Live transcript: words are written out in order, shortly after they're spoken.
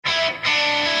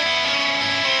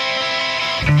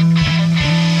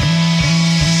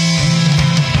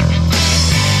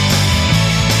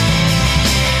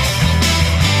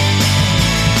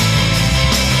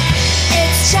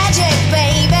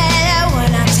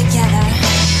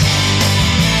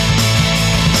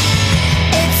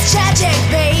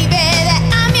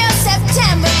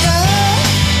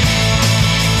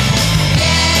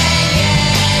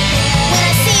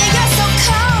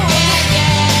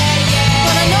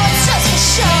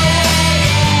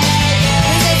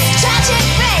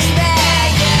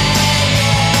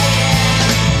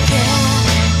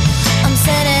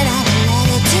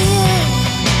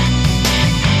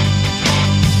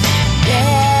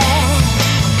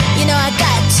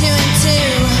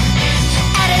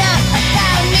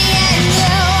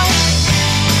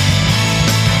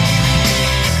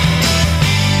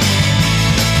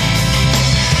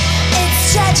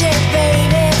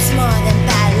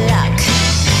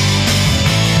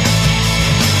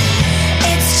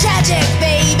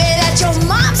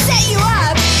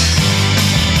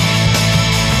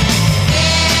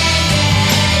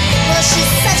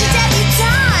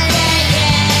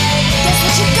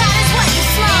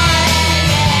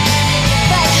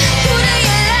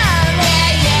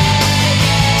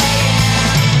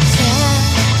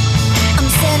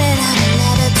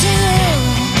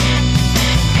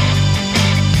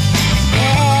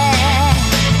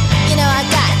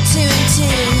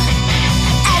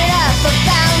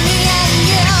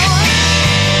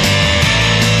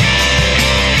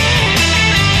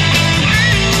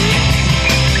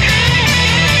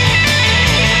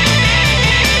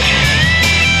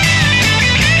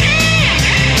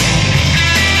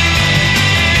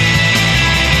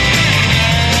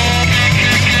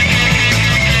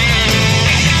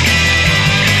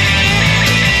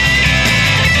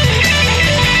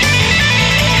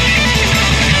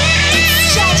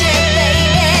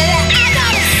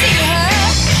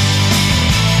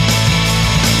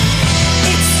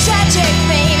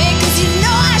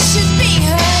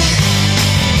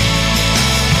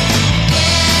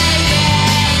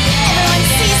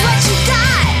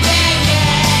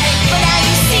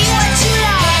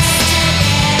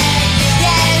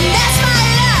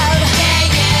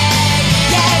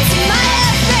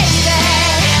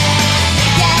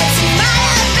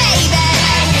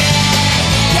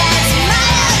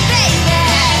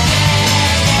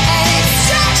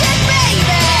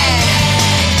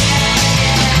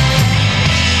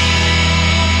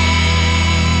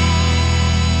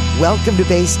Welcome to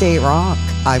Bay State Rock.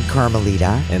 I'm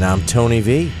Carmelita. And I'm Tony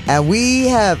V. And we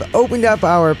have opened up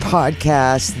our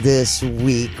podcast this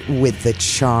week with The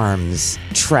Charms.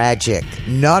 Tragic.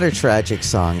 Not a tragic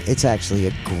song. It's actually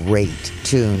a great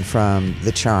tune from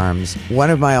The Charms.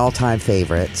 One of my all-time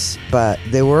favorites. But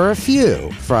there were a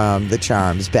few from The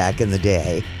Charms back in the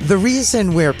day. The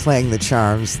reason we're playing The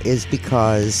Charms is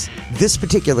because this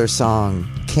particular song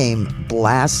came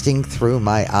blasting through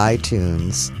my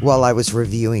iTunes while I was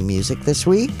reviewing music this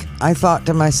week. I thought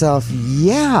to myself,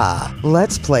 yeah,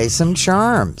 let's play some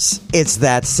Charms. It's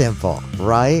that simple,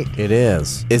 right? It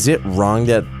is. Is it wrong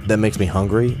that makes me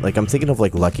hungry? Like, I'm thinking of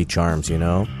like Lucky Charms, you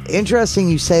know? Interesting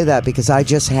you say that because I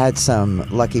just had some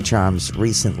Lucky Charms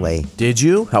recently. Did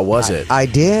you? How was it? I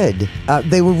did.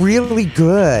 They were really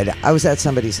good. I was at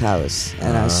somebody's house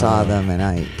and I saw them and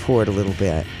I poured a little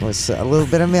bit. It was a little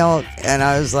bit of milk and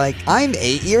I was like, I'm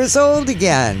 8 years old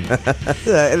again.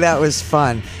 That was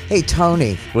fun. Hey,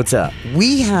 Tony. What's up?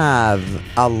 We have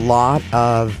a lot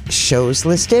of shows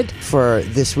listed for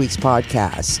this week's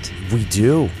podcast. We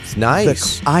do. It's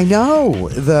nice. I know.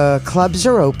 The clubs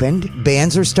are opened.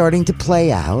 Bands are starting to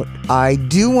play out. I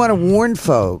do want to warn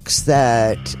folks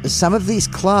that some of these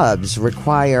clubs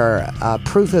require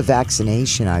proof of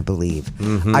vaccination, I believe.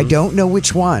 Mm-hmm. I don't know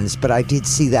which ones, but I did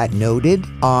see that noted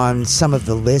on some of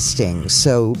the listings.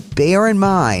 So bear in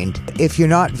mind, if you're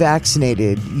not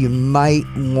vaccinated, you might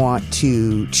want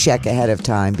to check ahead of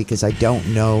time because I don't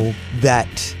know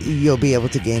that you'll be able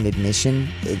to gain admission.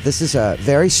 This is a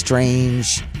very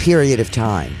strange period of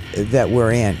time that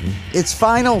we're in. It's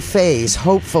final phase,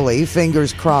 hopefully,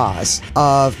 fingers crossed,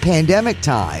 of pandemic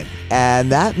time.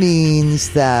 And that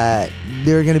means that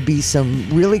there are going to be some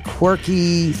really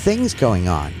quirky things going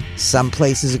on. Some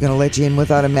places are going to let you in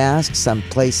without a mask. Some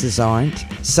places aren't.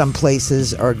 Some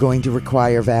places are going to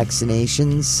require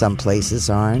vaccinations. Some places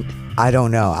aren't. I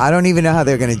don't know. I don't even know how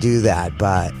they're going to do that,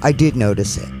 but I did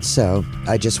notice it. So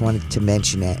I just wanted to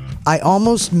mention it. I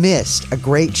almost missed a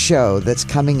great show that's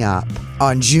coming up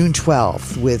on June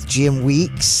 12th with Jim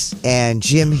Weeks and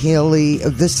Jim Healy.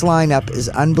 This lineup is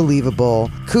unbelievable.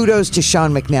 Kudos to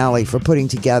Sean McNally for putting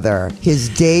together his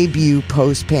debut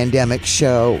post-pandemic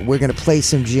show. We're going to play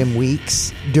some Jim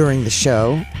Weeks during the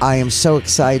show. I am so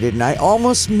excited, and I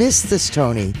almost missed this,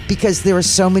 Tony, because there are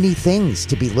so many things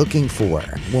to be looking for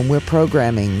when we're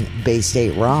programming Bay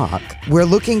State Rock. We're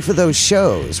looking for those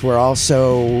shows. We're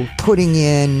also putting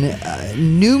in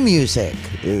new music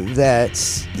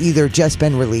that's either just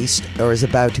been released or is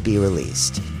about to be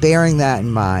released. Bearing that in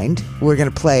mind, we're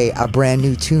going to play a brand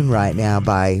new tune right now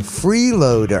by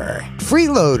Freeloader.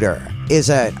 Freeloader is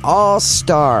an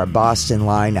all-star Boston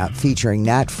lineup featuring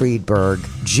Nat Friedberg,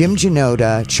 Jim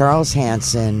Janota, Charles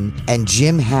Hanson, and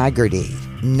Jim Haggerty.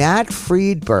 Nat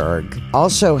Friedberg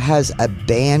also has a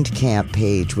Bandcamp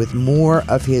page with more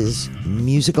of his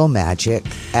musical magic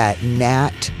at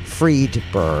Nat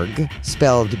Friedberg,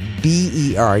 spelled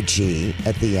B-E-R-G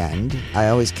at the end. I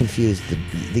always confuse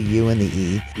the U and the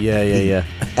E. Yeah.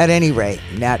 At any rate,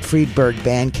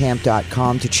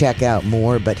 natfriedbergbandcamp.com to check out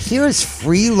more. But here's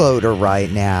Freeloader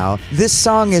right now. This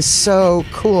song is so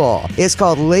cool. It's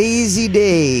called Lazy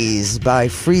Days by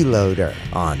Freeloader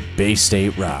on Bay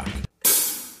State Rock.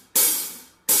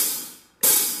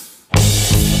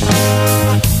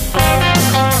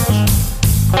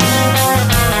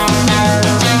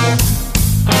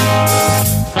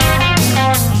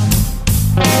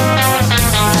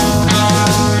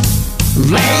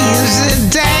 Lazy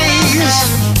days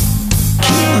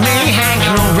keep me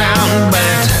hanging around,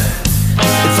 but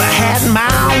if I had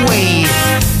my way,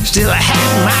 still I had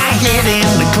my head in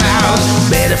the clouds.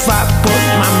 Bet if I put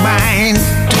my mind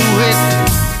to it,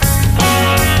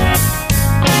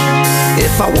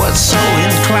 if I was so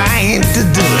inclined to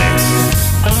do it,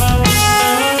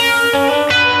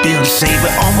 still save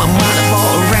it all my money for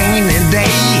a rainy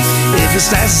day. If it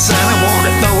starts to sun, I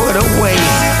wanna throw it away.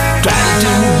 Try to do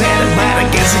better, but I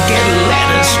guess I get led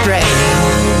astray.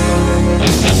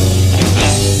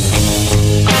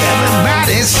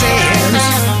 Everybody says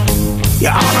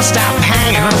you ought to stop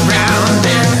hanging around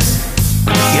and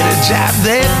get a job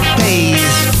that pays.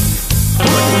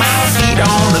 Put my feet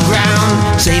on the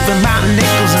ground, saving my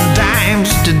nickels and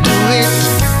dimes to do it.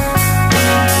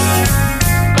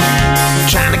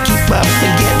 Trying to keep up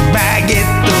and get by, get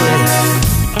through it.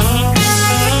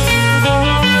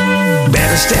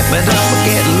 Better step it up or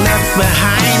get left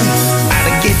behind.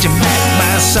 I'll get you back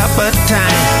by supper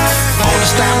time. Ought to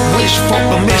stop, wish for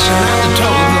permission not to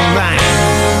toe the line.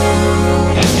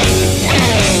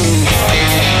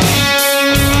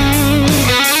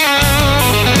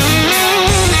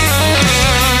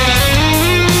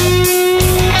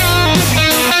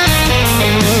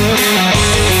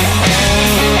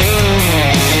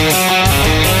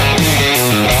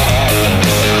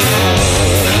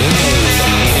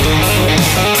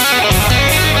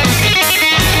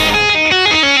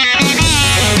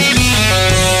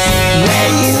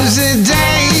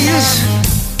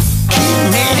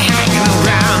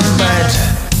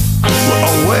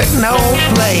 no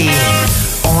play.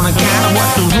 On account of what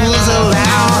the rules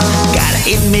allow, gotta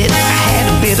admit I had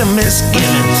a bit of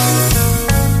misgivings.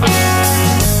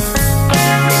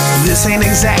 This ain't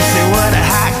exactly what a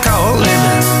high call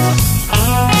living.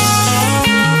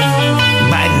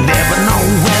 Might never know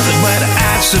whether, but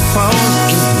I suppose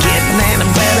ain't getting any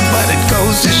better, but it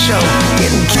goes to show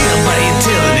getting killed by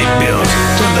utility bills.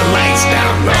 Turn the lights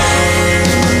down low.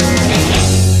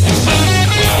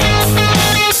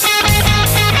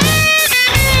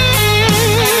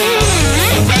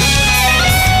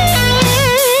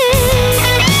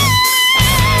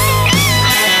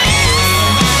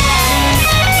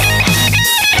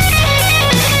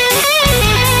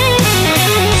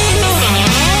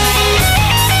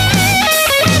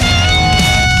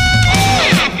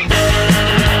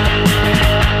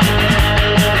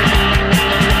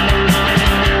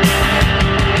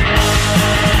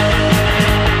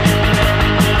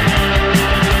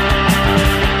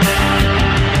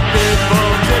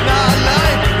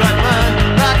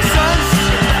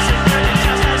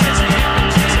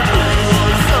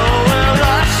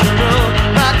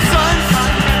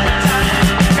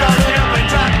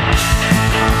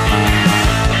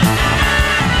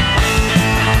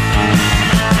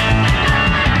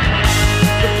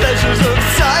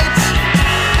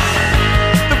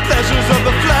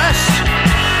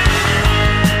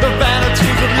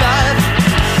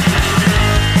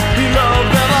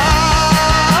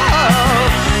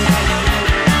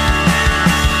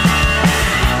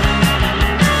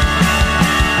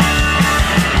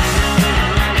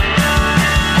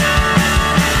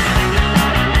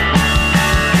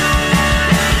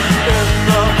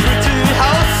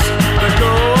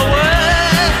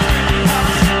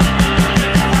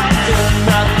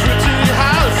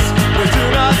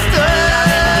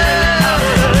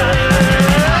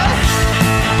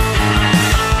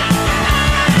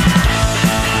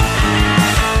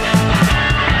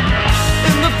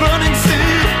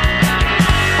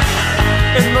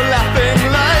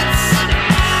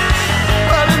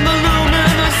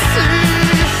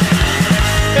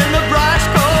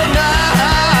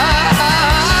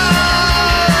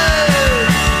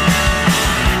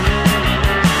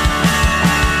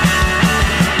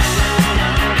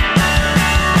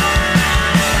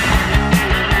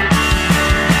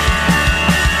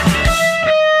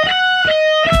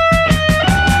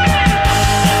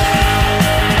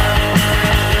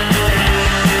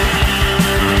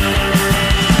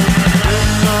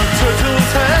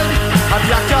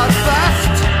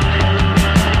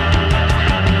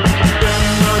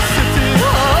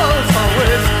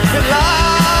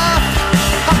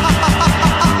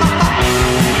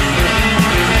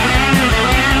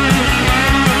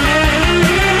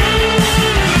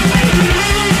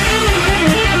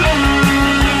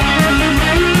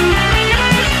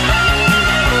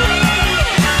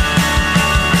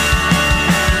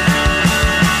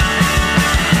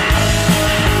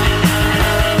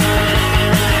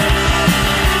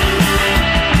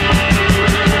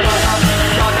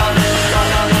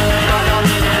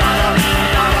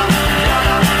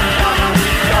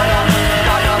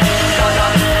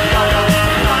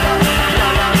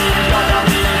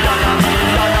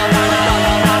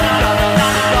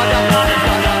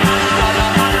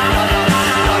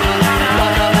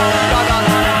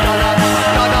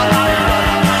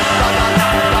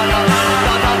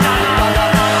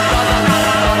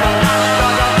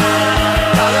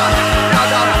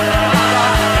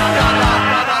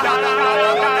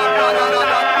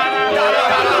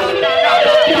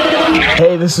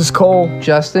 Hey, this is Cole,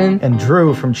 Justin, and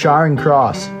Drew from Charing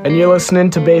Cross, and you're listening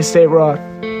to Bay State Rock.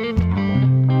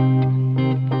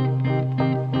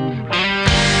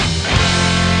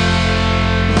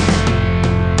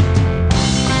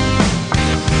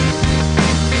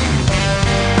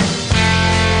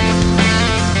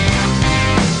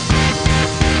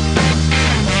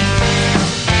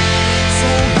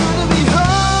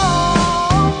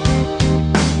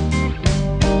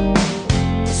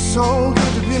 So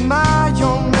good to be my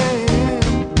young man.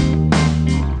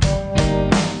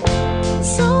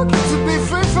 So good to be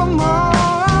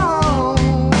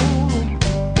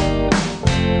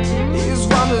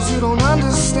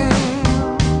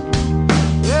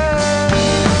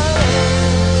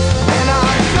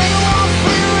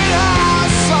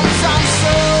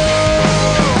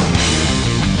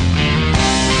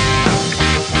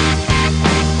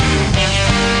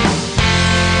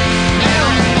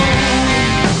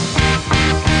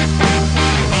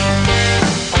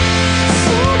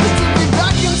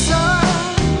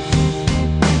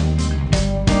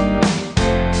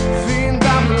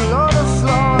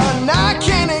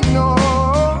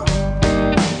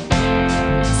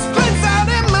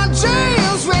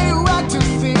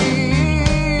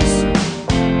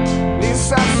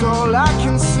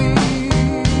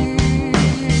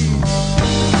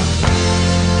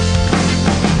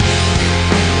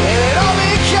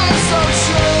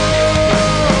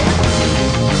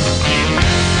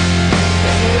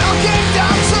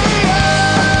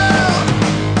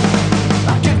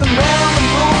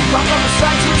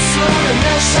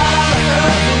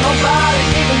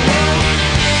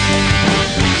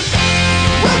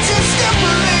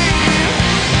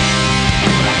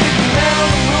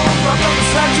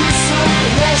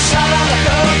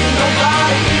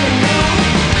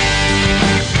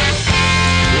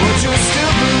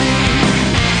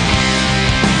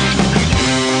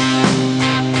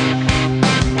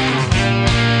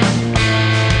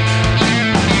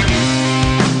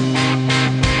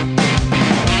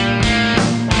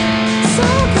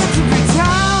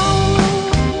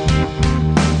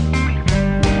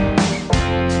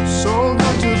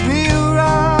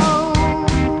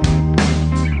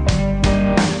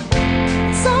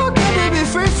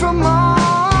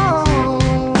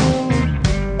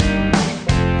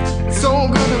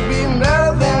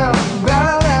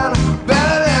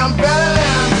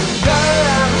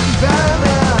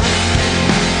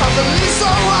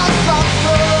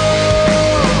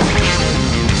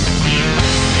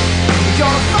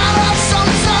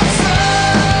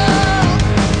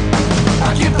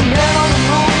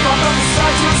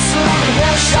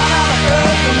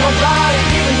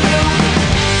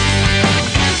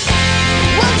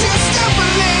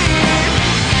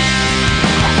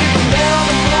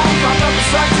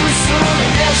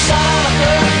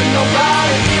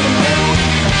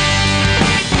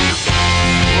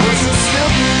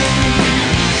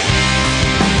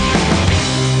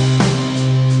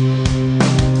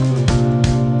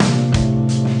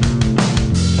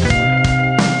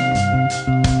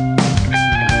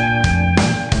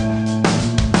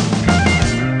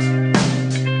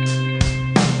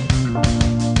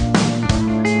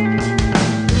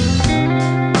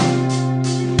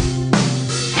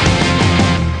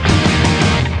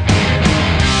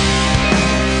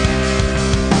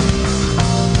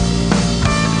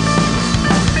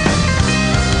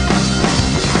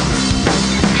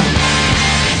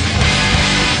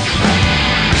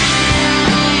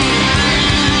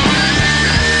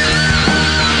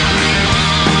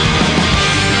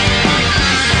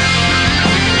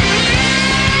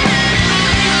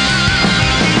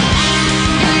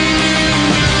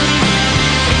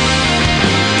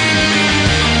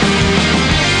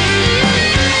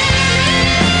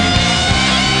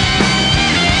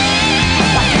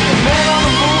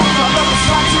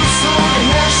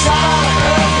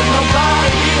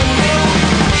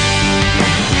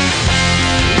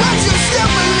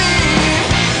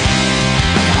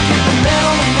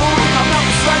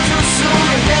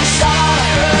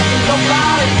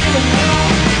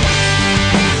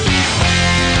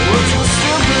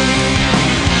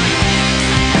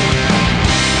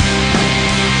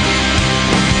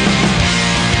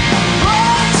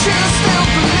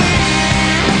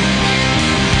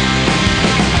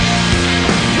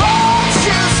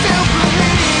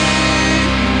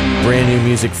brand new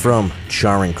music from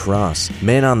Charing Cross,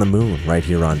 Man on the Moon, right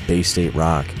here on Bay State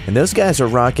Rock. And those guys are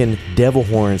rocking Devil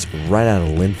Horns right out of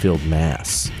Linfield,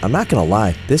 Mass. I'm not gonna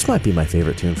lie, this might be my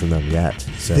favorite tune from them yet.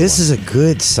 So, This is a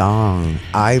good song.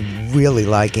 I'm really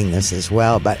liking this as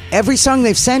well. But every song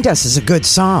they've sent us is a good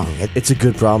song. it's a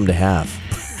good problem to have.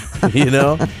 You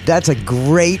know? That's a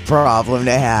great problem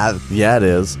to have. Yeah, it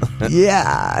is.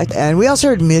 Yeah. And we also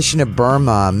heard Mission to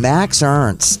Burma, Max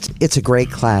Ernst. It's a great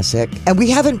classic. And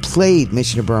we haven't played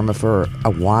Mission to Burma for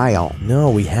a while. No,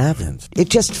 we haven't. It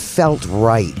just felt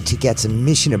right to get some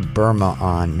Mission to Burma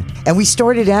on. And we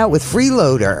started out with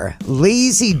Freeloader,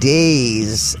 Lazy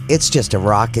Days. It's just a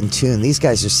rockin' tune. These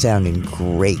guys are sounding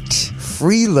great.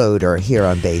 Freeloader here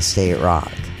on Bay State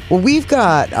Rock. Well, we've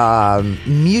got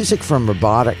music from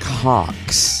Robotic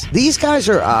Hawks. These guys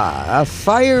are a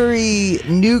fiery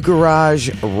new garage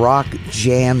rock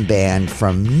jam band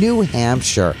from New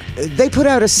Hampshire. They put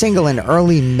out a single in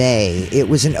early May. It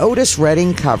was an Otis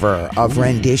Redding cover of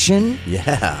Rendition.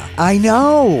 Yeah. I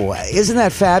know. Isn't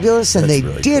that fabulous? And That's they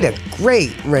really did cool. a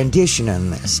great rendition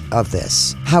of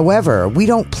this. However, we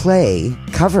don't play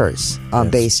covers on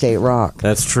Bay State Rock.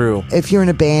 That's true. If you're in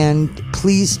a band,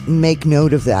 please make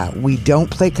note of that. We don't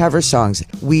play cover songs.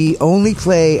 We only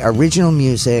play original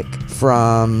music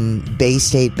from Bay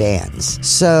State bands.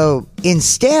 So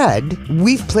instead,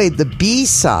 we've played the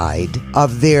B-side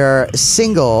of their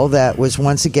single that was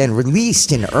once again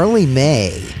released in early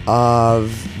May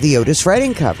of the Otis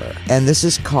Redding cover. And this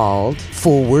is called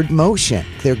Forward Motion.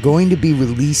 They're going to be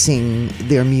releasing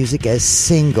their music as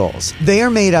singles. They are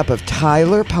made up of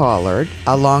Tyler Pollard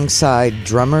alongside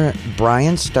drummer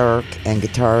Brian Stark and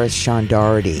guitarist Sean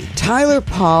Doherty. Tyler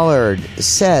Pollard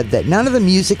said that none of the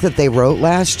music that they wrote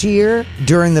last year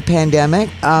during the pandemic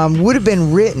would have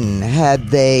been written had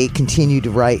they continued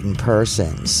to write in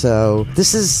person. So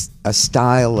this is a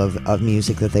style of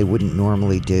music that they wouldn't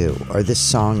normally do, or this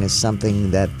song is something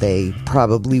that they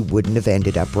probably wouldn't have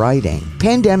ended up writing.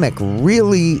 Pandemic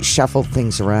really shuffled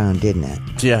things around, didn't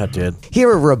it? Yeah, it did. Here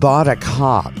are Robotic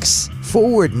Hawks,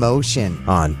 Forward Motion.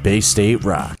 On Bay State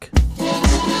Rock.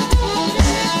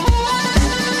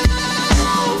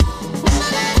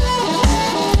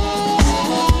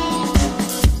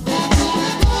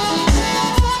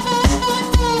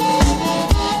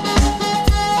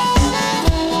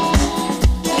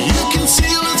 You can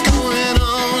see what's going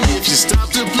on if you stop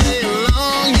to play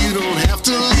along. You don't have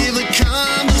to leave the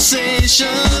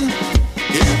conversation.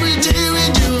 Every day we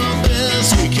do our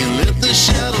best. We can let the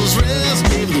shadows rest.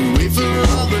 Pave the way for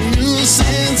all the new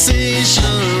sensations.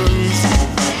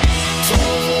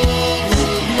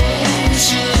 Forward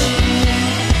motion.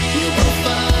 You're as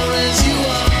far as you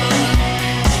are.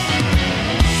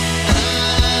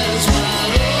 Eyes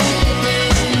wide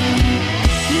open.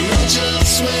 You know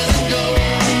just where to go.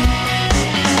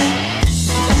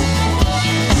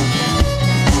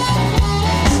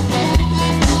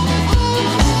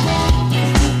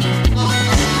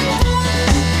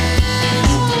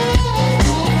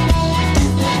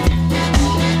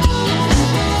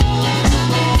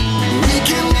 We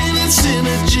can live in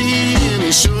synergy and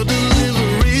it's your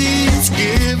delivery. It's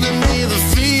giving me the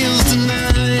feels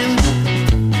tonight.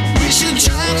 We should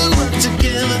try to work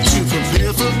together to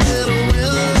prepare for better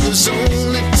weather. There's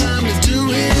only time to do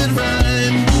it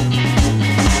right.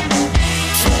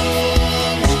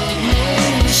 Forward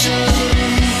motion.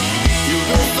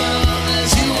 You're as far as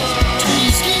you are.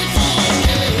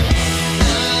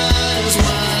 Eyes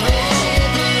wide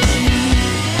open.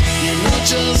 You know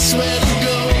just where to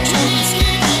go.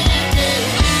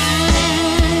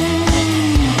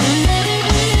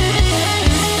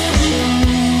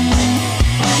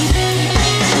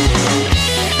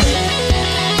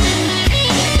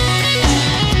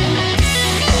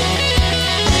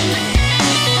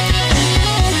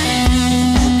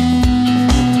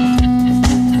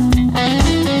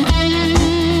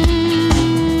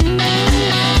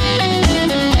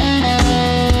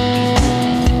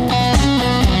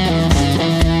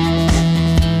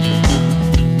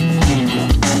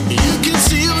 You can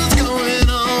see what's going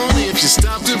on if you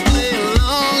stop to play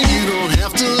along. You don't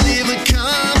have to leave the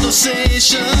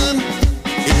conversation.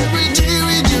 Every day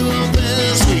we do our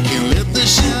best. We can let the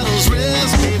shadows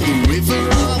rest. Pave the way for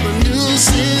all the new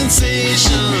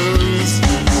sensations.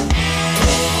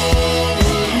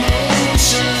 Forward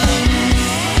motion.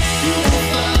 You're as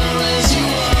far as you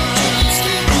are.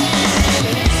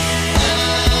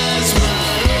 Eyes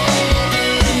wide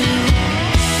open.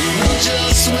 You know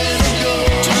just where to go.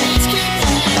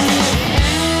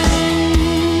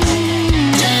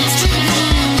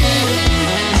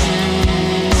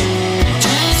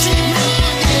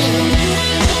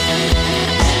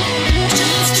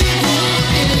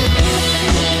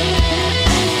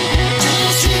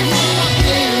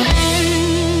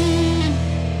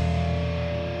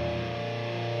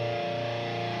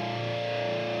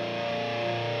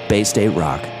 Bay State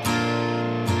Rock.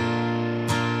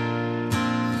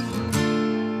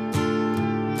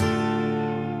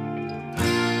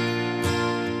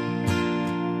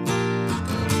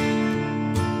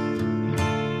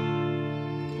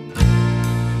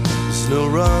 There's no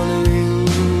running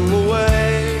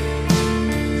away.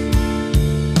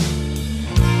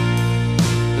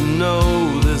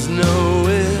 No, there's no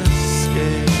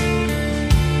escape.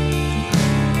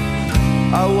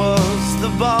 I was the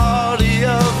body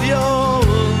of your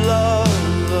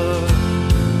lover,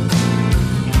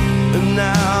 and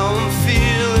now I'm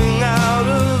feeling out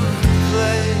of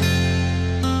place.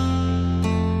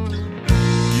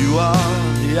 You are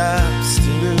the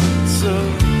abstinence of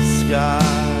sky,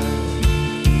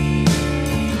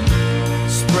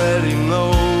 spreading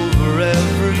over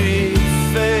every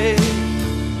face.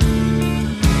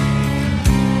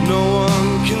 No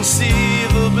one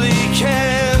conceivably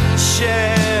can share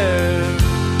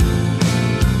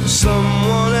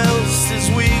someone else's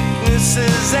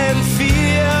weaknesses and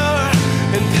fear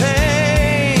and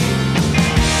pain.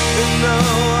 And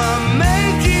though I'm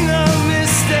making a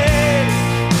mistake,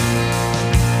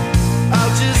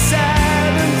 I'll just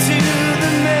add them to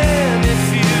the man if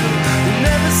you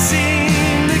never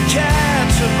seem to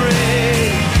catch a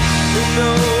break. And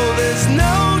though there's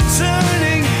no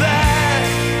turning back,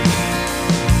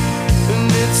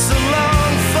 and it's a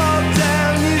long fall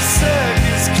down, you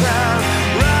circus clown,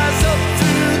 rise up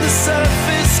through the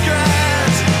surface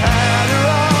scratch. After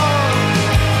all,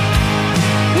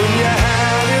 when you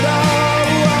had it all,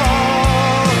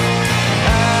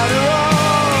 after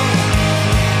all,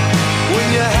 when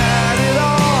you had it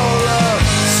all up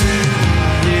to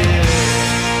here.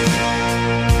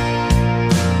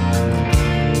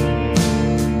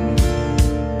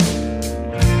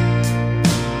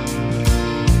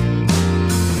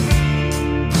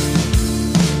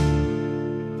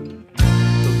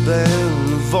 I've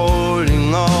been avoiding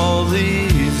all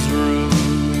these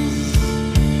rooms,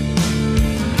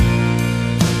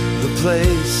 the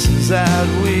places that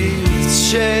we've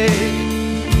shared.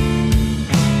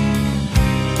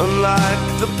 Unlike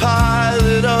the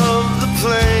pilot of the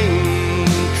plane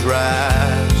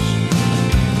crash,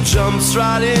 jumps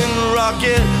right in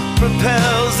rocket,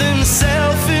 propels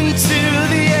himself into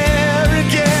the air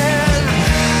again.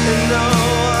 And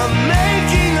though I'm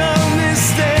making a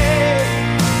mistake,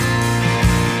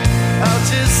 I'll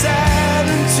just add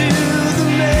him to the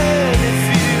man if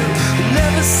you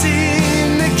never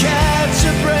seem to catch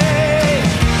a break.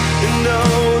 And no,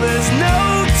 there's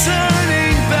no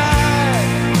turning back,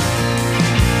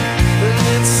 and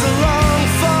it's a long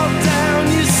fall down,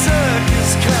 you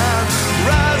circus clown,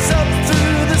 rise up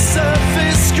through the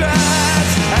surface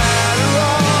scratch. After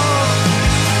all,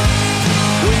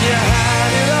 when you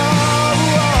had it all,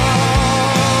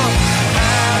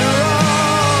 after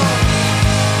all,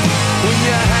 when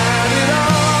you had it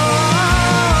all,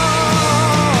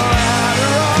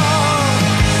 after all,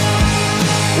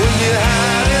 when you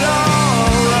had it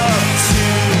all up to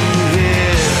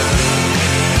here.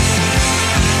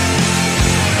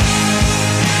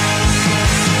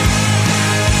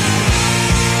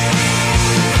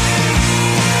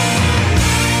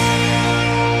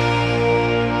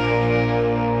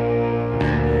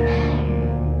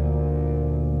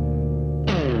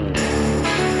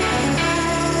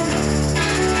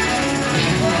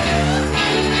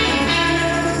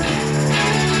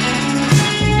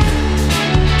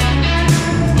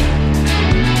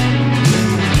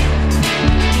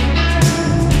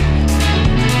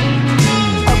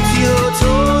 Up to your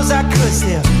toes, I could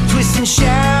still twist and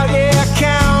shout. Yeah, I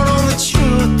count on the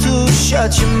truth to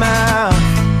shut your mouth.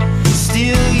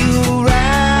 Still, you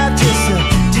right just to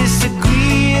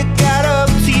disagree. You got up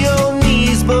to your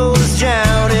knees, but was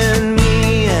drowning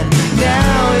me. And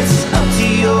now it's up to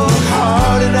your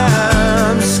heart, and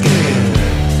I'm scared.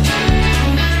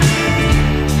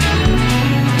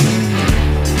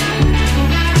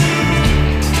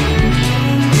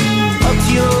 Up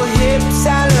to your hips, I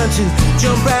learned to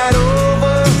jump right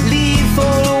over, leave for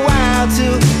a while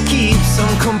to keep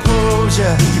some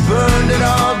composure. You burned it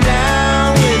all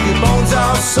down with your bones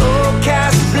all so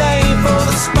cast blame for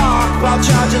the spark while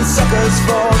charging suckers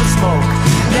for the smoke.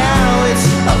 Now it's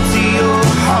up to your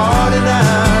heart, and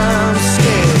I'm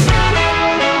scared.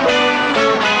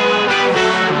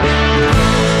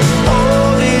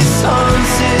 All this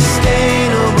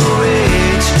unsustainable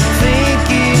rage, think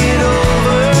it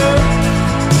over.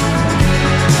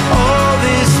 All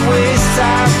this waste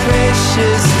our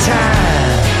precious time.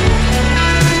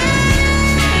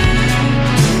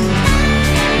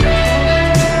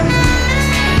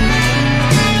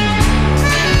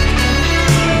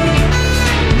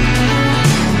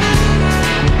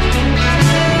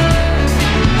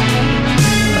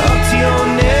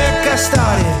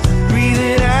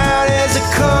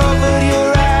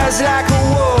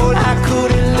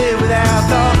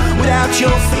 without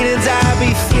your feelings I'd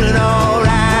be feeling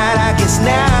alright. I guess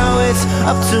now it's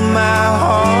up to my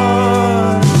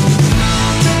heart.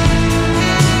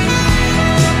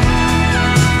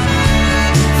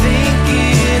 Think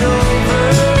it over.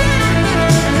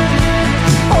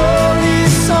 All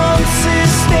this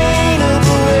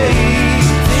unsustainable way.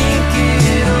 Think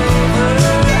it over.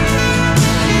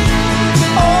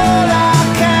 All our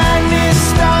kindness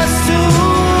starts to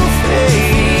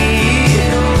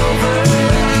fade over.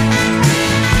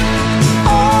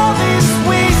 All this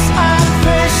waste our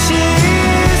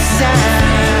precious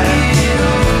time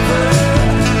over.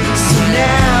 So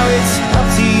now it's up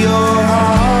to your heart.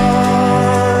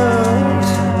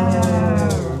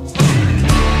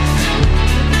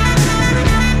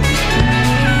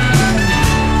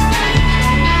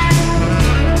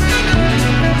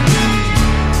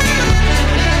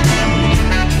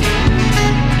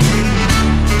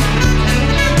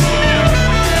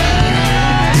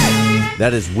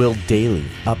 That is Will Dailey,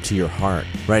 Up to Your Heart,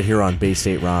 right here on Bay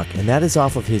State Rock, and that is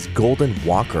off of his Golden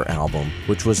Walker album,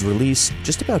 which was released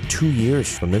just about 2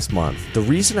 years from this month. The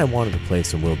reason I wanted to play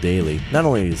some Will Dailey, not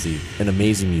only is he an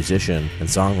amazing musician and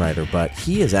songwriter, but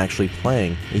he is actually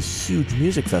playing a huge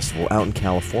music festival out in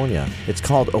California. It's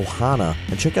called Ohana,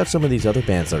 and check out some of these other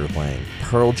bands that are playing.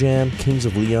 Pearl Jam, Kings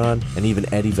of Leon, and even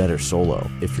Eddie Vedder solo.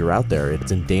 If you're out there,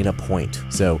 it's in Dana Point.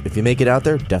 So if you make it out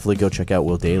there, definitely go check out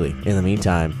Will Dailey. In the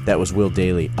meantime, that was Will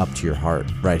Dailey, Up to Your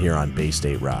Heart, right here on Bay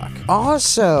State Rock.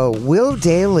 Also, Will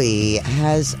Dailey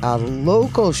has a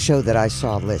local show that I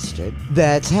saw listed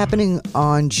that's happening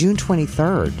on June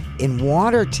 23rd in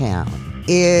Watertown.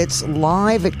 It's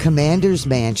live at Commander's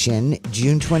Mansion,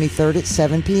 June 23rd at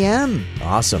 7 p.m.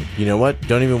 Awesome. You know what?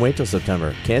 Don't even wait till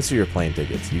September. Cancel your plane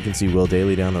tickets. You can see Will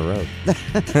Dailey down the road.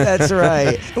 That's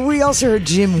right. We also heard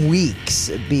Jim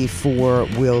Weeks before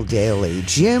Will Dailey.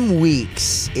 Jim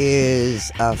Weeks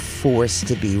is a force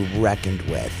to be reckoned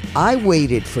with. I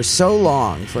waited for so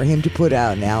long for him to put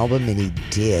out an album, and he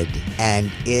did.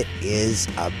 And it is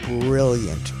a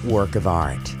brilliant work of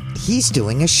art. He's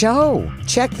doing a show.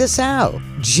 Check this out.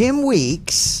 Jim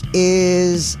Weeks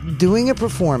is doing a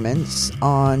performance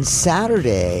on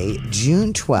Saturday,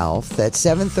 June 12th at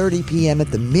 7:30 p.m. at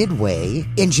the Midway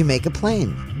in Jamaica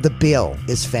Plain. The bill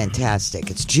is fantastic.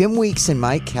 It's Jim Weeks and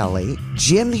Mike Kelly,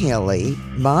 Jim Hilly,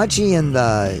 Maji and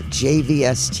the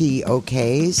JVST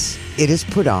OKs. It is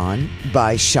put on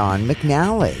by Sean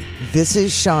McNally. This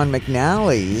is Sean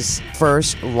McNally's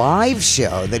first live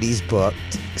show that he's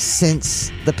booked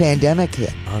since the pandemic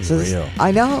hit. Unreal.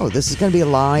 I know. This is going to be a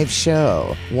live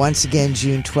show. Once again,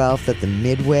 June 12th at the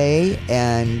Midway.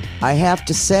 And I have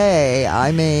to say,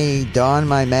 I may don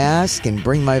my mask and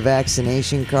bring my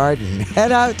vaccination card and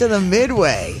head out to the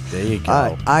Midway. There you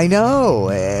go. I know.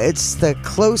 It's the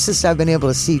closest I've been able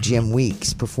to see Jim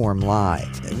Weeks perform live.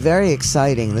 Very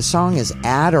exciting. The song is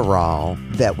Adderall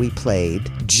that we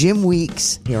played. Jim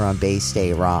Weeks here on Bay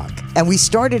State Rock. And we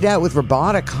started out with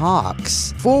Robotic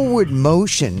Hawks, Forward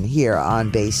Motion here on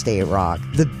Bay State Rock.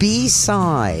 The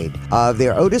B-side of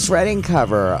their Otis Redding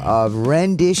cover of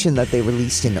Rendition that they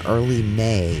released in early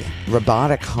May.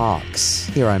 Robotic Hawks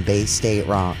here on Bay State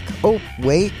Rock. Oh,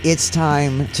 wait, it's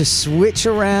time to switch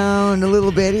around a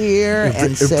little bit here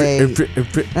and say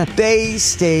Bay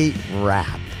State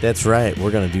Rap. That's right.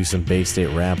 We're going to do some Bay State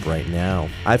Rap right now.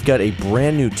 I've got a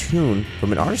brand new tune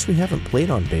from an artist we haven't played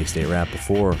on Bay State Rap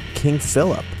before, King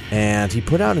Philip. And he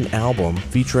put out an album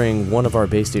featuring one of our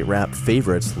Bay State Rap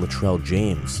favorites, Latrell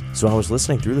James. So I was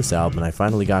listening through this album and I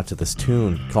finally got to this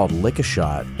tune called Lick a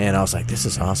Shot. And I was like, this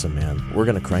is awesome, man. We're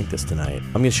going to crank this tonight.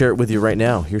 I'm going to share it with you right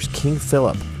now. Here's King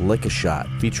Philip, Lick a Shot,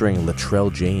 featuring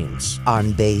Latrell James.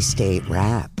 On Bay State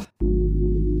Rap.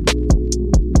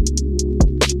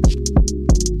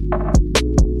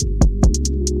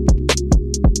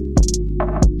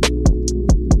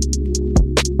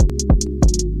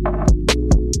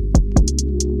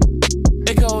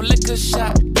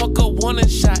 Shot, fuck a warning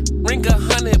shot, ring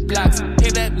 100 blocks.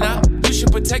 Hear that now? You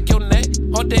should protect your neck.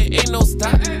 All day ain't no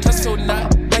stop. Tussle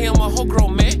not. I am a whole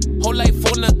grown man. Whole life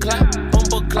on the clock.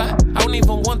 Bumble clock. I don't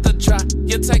even want the drop.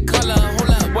 You take color, hold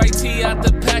up. White tee out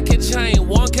the package. I ain't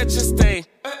one catch a stain.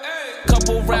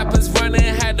 Couple rappers running,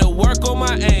 had to work on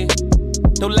my aim.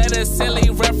 Don't let a silly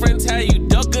reference how you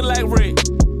ducking like Rick.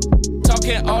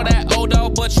 Talking all that old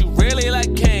dog, but you really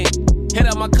like Kane. Hit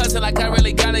up my cousin like I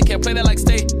really got it, can't play that like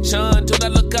station. Do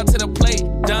not look up to the plate.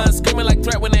 Done screaming like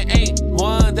threat when it ain't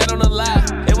one that on the lie.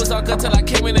 It was all good till I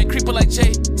came in and creeping like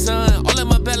Jay. Son, all in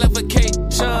my belly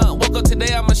vacation. Woke up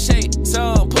today, I'm a shade.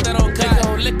 Son, put that on God. They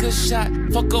gon' lick a shot,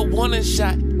 fuck a warning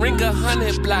shot. Ring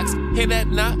 100 blocks, hear that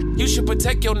knock? You should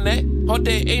protect your neck. All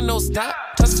day ain't no stop.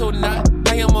 Tussle not,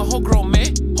 I am a whole grown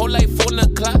man. Whole life full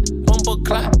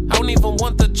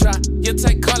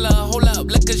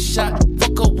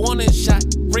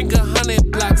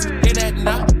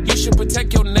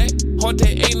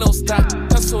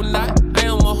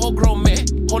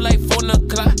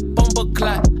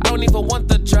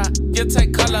You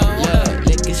take color, hold up.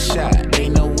 Liquor shot,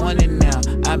 ain't no one in now.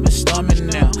 I've been storming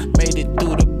now. Made it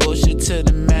through the bullshit to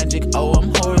the magic. Oh,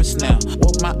 I'm Horus now.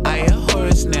 Woke my eye at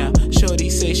Horus now.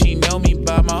 Shorty say she know me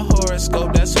by my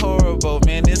horoscope. That's horrible,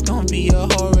 man. It's gonna be a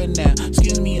horror now.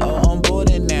 Excuse me, oh, I'm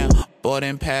boarding now.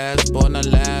 Boarding pass, born the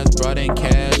last, brought in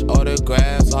cash,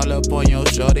 autographs, all up on your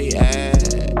shorty ass.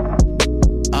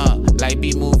 Like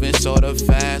be moving sorta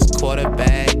fast,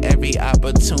 quarterback, every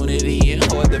opportunity and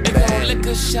hold the If bag. I lick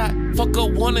a shot, fuck a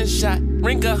warning shot,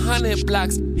 ring 100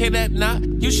 blocks, hear that knock,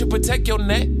 you should protect your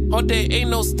neck, all day ain't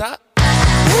no stop. I'm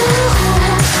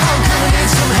gonna need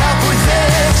some help with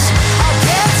this. I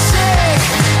get sick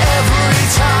every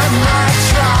time I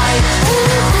try.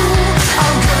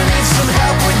 I'm gonna need some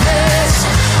help with this.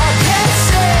 I get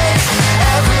sick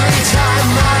every time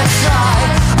I try.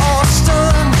 All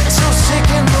stunned, so sick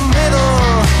in the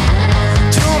middle.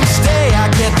 Doomsday, I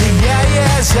get the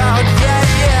yeah-yeahs out,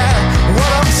 yeah.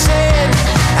 What I'm saying,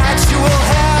 actual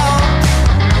hell.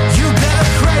 You better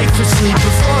pray for sleep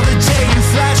before the day you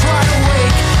flash wide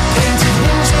awake. Painted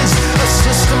hinges, a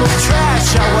system of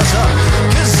trash. I was a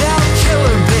gazelle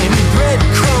killer, baby.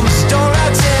 Breadcrumbs,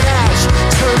 donuts and ash.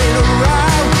 Turning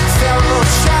around, feral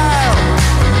child.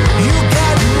 You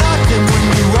got nothing when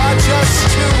you are just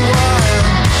too wild.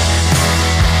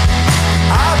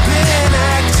 I've been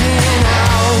acting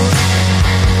out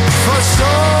for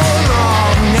so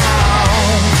long now.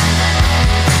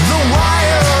 The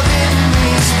wild in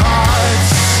these parts,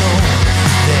 so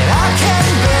that I can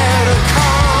better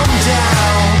calm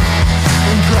down.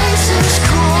 In places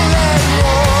cool and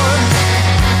warm,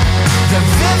 that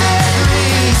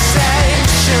vividly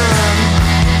sanction.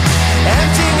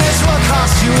 Emptiness will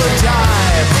cost you a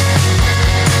dime.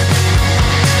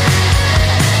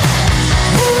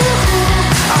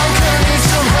 I'm gonna need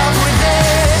some help with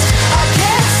this. I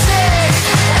get sick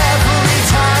every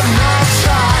time I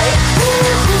try.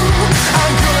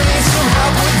 I'm gonna need some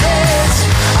help with this.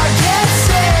 I get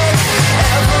sick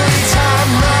every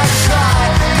time I try.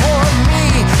 Poor me,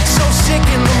 so sick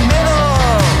in the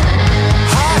middle.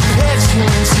 High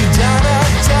petulance,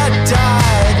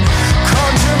 died.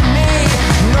 Conjure me,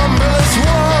 numberless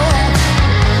woe.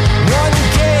 One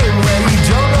game where you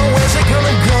don't know where's it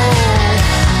gonna go.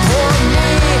 Poor me,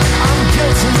 I'm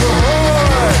guilt in the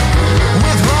horde.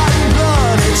 With rotten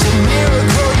blood, it's a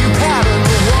miracle you pattern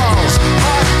the walls.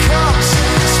 Hot cups,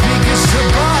 speakers to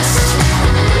bust.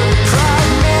 Proud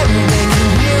men, they can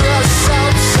hear us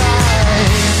outside.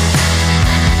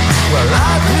 Well,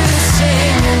 I've been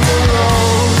singing the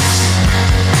roads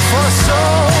for so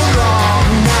long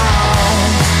now.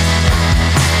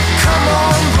 Come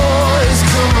on, boys,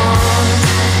 come on,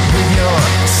 with your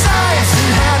sighs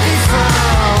and happy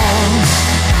frowns,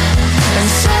 and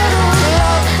settle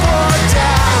up or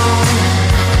down.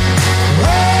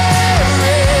 Where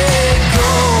it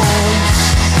goes,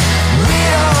 we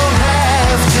don't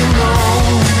have to know.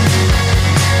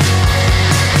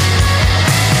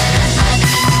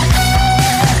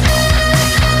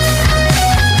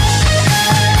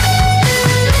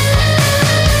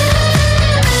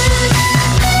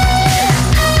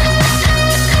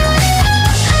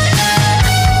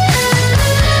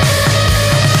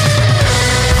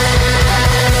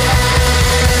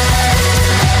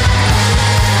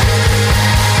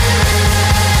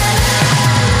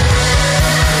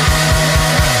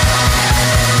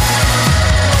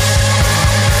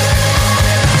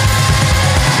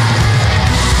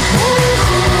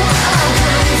 I'm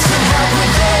gonna need some help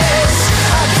with this.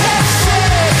 I get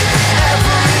sick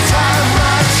every time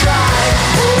I try.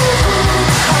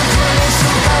 I'm gonna need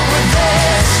some help with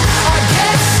this. I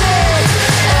get sick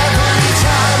every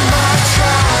time I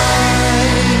try.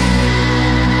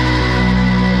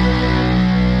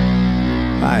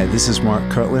 Hi, this is Mark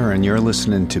Cutler, and you're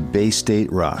listening to Bay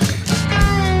State Rock.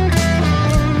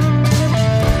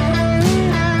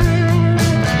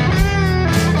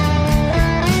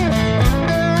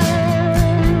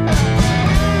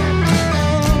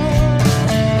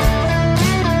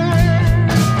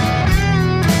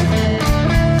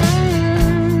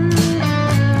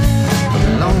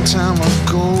 A long time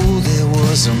ago, there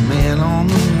was a man on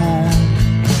the moon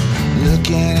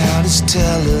looking out his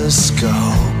telescope.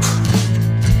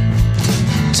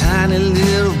 Tiny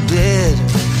little bed,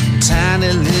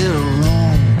 tiny little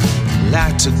room,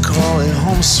 like to call it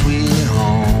home sweet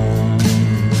home.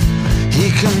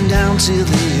 He come down to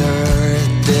the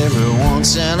earth every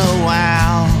once in a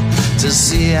while to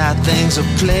see how things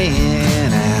are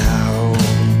playing out.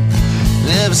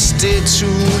 Never stayed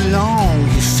too long,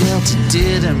 you felt it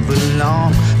didn't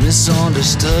belong,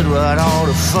 misunderstood what all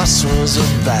the fuss was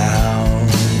about.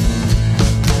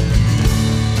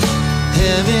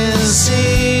 Haven't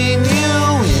seen you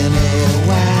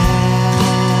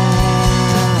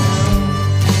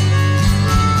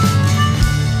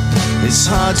It's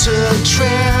hard to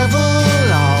travel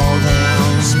all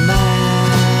those miles.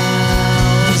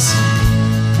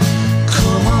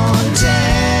 Come on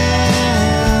down,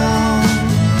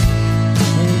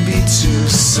 won't be too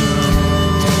soon.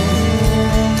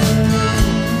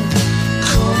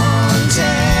 Come on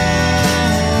down,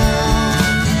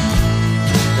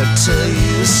 I'll tell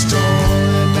you a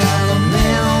story about a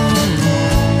man on the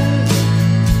moon.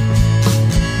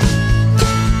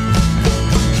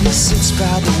 He sits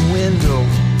by the window,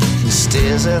 he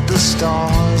stares at the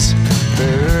stars. The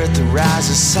earth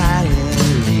rises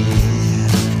silently.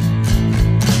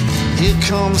 Here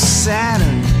comes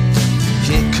Saturn,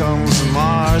 here comes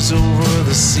Mars over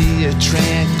the sea of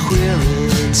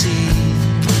tranquility.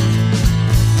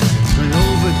 Went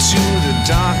over to the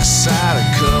dark side a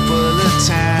couple of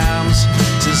times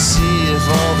to see if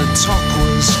all the talk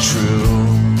was true.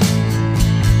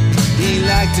 He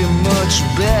liked it much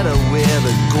better where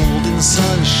the golden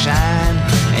sun shine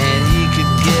and he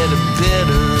could get a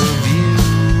better view.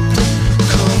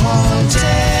 Come on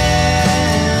down,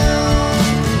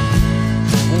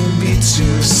 won't be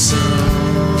too soon.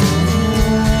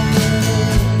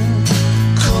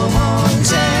 Come on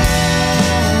down,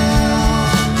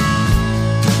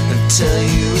 I'll tell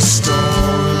you a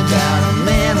story about a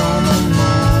man on the moon.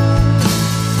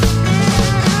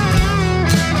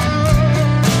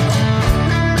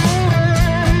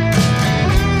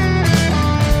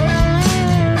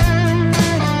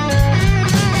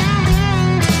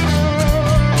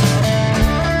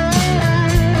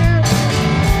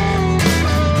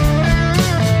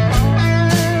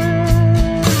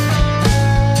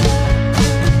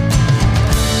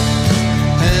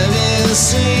 Haven't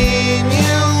seen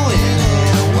you in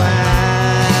a while.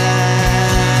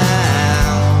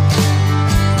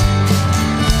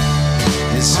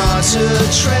 It's hard to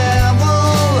travel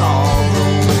all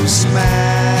those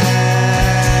miles.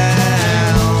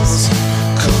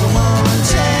 Come on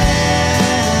down,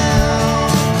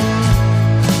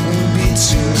 won't be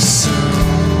too soon.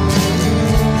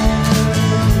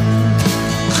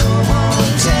 Come on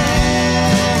down,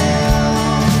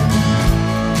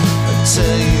 I'll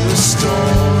tell you a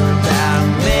story about a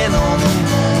man on the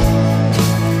moon.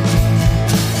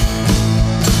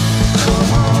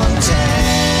 Come on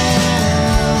down,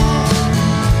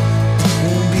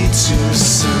 won't be too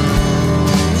soon.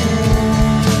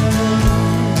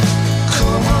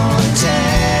 Come on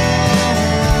down,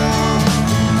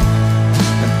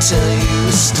 I'll tell you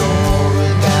a story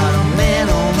about a man on the moon. Tell you a story about a man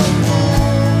on the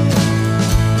moon.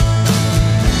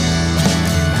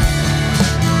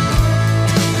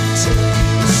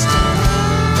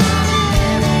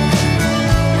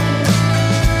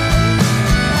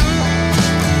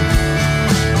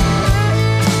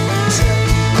 Tell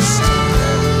you a story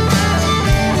about a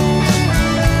man on the moon.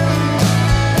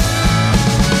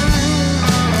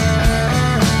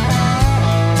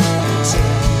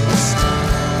 Tell you a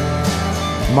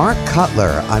story. Mark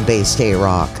Cutler on Bay State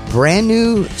Rock. Brand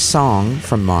new song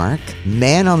from Mark,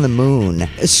 Man on the Moon.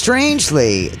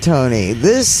 Strangely, Tony,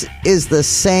 this is the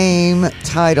same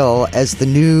title as the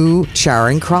new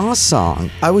Charing Cross song.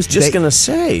 I was just going to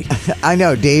say. I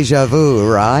know, deja vu,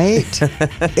 right?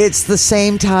 It's the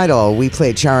same title. We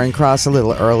played Charing Cross a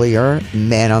little earlier,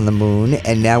 Man on the Moon,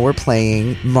 and now we're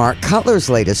playing Mark Cutler's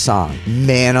latest song,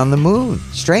 Man on the Moon.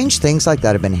 Strange things like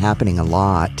that have been happening a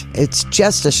lot. It's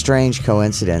just a strange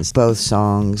coincidence. Both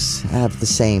songs have the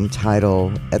same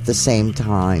title at the same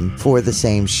time for the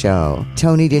same show.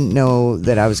 Tony didn't know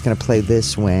that I was going to play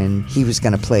this when he was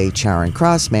going to play Charing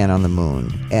Cross, Man on the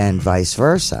Moon, and vice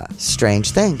versa.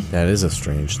 Strange thing. That is a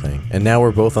strange thing. And now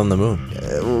we're both on the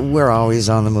moon. We're always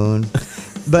on the moon.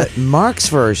 But Mark's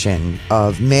version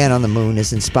of Man on the Moon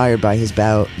is inspired by his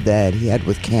bout that he had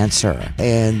with cancer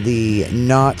and the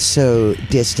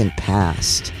not-so-distant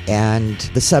past and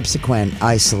the subsequent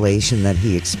isolation that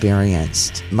he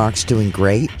experienced. Mark's doing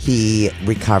great. He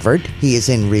recovered. He is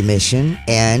in remission.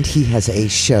 And he has a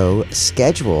show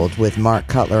scheduled with Mark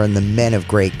Cutler and the Men of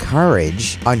Great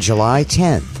Courage on July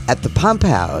 10th at the Pump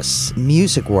House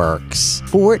Music Works,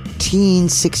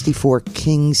 1464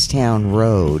 Kingstown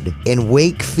Road in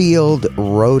Wakefield,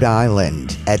 Rhode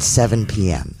Island at 7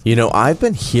 p.m. You know, I've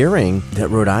been hearing that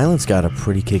Rhode Island's got a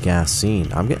pretty kick-ass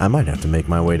scene. I might have to make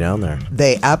my way down there.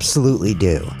 They absolutely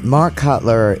do. Mark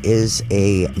Cutler is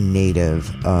a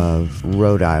native of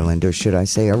Rhode Island, or should I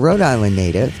say a Rhode Island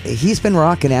native. He's been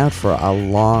rocking out for a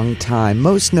long time.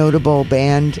 Most notable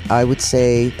band, I would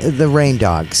say, the Rain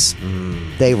Dogs.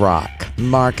 They rock.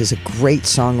 Mark is a great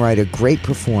songwriter, great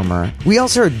performer. We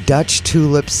also heard Dutch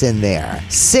Tulips in there.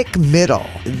 Sick Middle.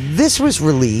 This was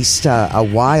released a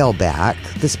while back,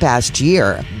 this past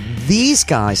year. These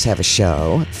guys have a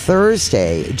show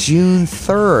Thursday, June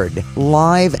 3rd,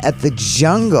 live at the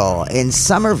Jungle in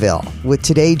Somerville with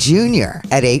Today Jr.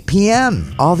 at 8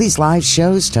 p.m. All these live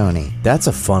shows, Tony. That's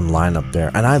a fun lineup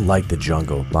there, and I like the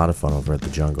Jungle. A lot of fun over at the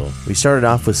Jungle. We started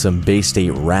off with some Bay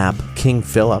State rap. King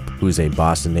Philip, who's a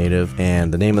Boston native,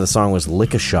 and the name of the song was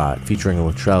Lick a Shot, featuring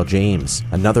Latrell James,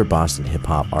 another Boston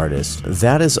hip-hop artist.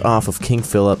 That is off of King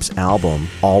Philip's album,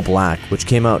 All Black, which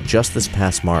came out just this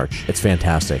past March. It's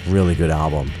fantastic. Really good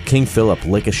album. King Philip,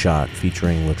 Lick a Shot,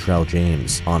 featuring Latrell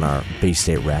James on our Bay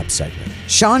State rap segment.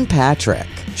 Sean Patrick.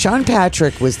 Sean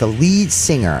Patrick was the lead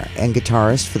singer and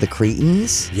guitarist for the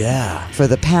Cretins. Yeah. For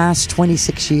the past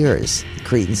 26 years, the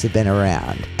Cretins have been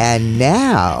around. And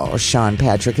now Sean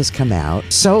Patrick has come out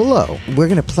solo. We're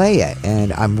going to play it,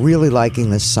 and I'm really liking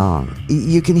this song.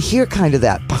 You can hear kind of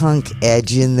that punk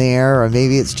edge in there, or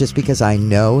maybe it's just because I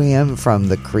know him from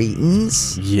the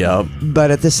Cretins. Yep.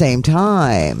 But at the same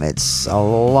time, it's a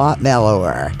lot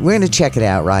mellower. We're going to check it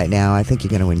out right now. I think you're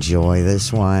going to enjoy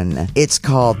this one. It's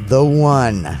called The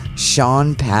One,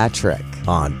 Sean Patrick.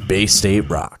 On Bay State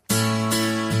Rock.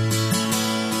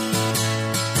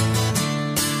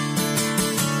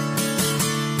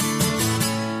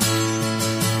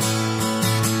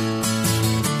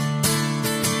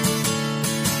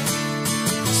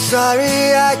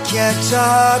 Sorry I can't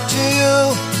talk to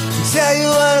you and tell you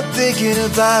what I'm thinking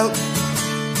about.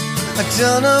 I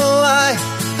don't know why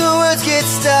the words get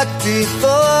stuck before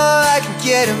I can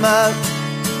get them out.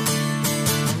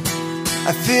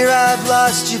 I fear I've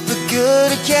lost you for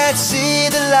good, I can't see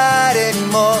the light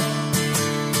anymore.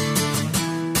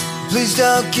 Please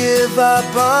don't give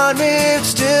up on me, it'll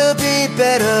still be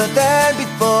better than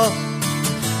before.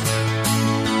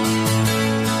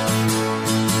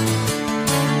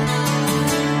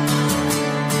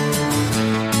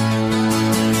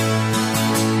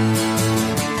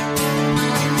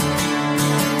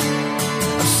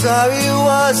 Sorry I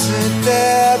wasn't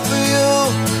there for you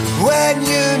when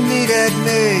you needed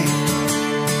me.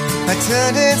 I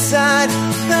turned inside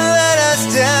and let us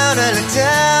down and let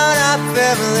down our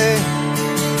family.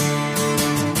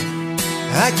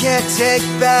 I can't take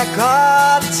back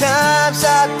all the times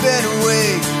I've been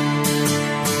away,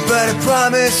 but I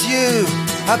promise you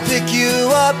I'll pick you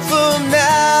up from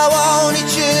now on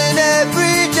each and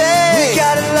every day. We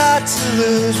got a lot to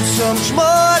lose with so much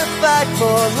more to fight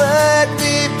for. Let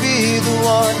me be the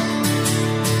one.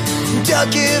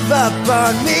 Don't give up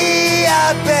on me,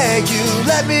 I beg you.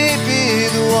 Let me be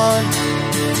the one.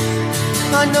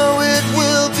 I know it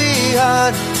will be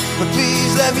hard, but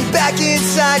please let me back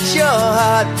inside your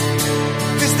heart.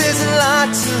 'Cause there's a lot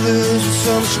to lose with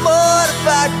so much more to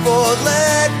fight for.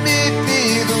 Let me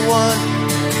be the one.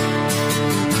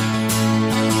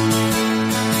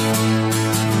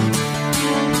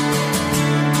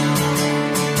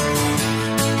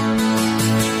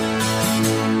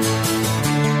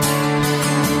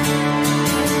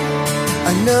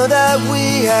 I know that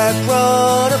we have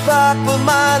grown apart, but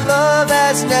my love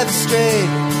has never strayed.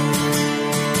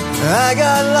 I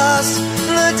got lost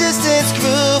in the distance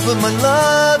grew, but my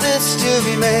love it still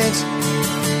remains.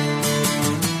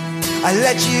 I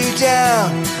let you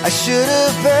down, I should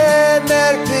have been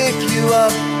there to pick you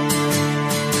up.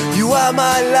 You are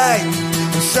my light,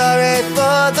 I'm sorry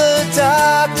for the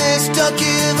darkness. Don't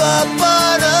give up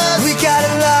on us. We got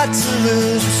a lot to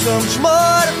lose, so much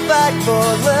more to fight for.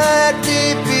 Let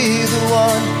me be the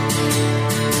one.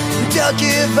 Don't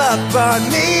give up on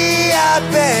me, I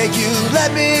beg you.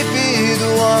 Let me be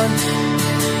the one.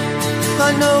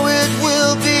 I know it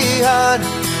will be hard,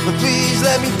 but please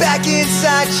let me back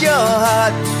inside your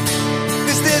heart.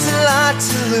 'Cause there's a lot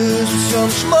to lose, so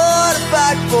much more to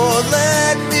fight for.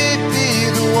 Let me be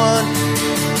the one.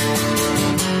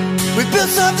 We built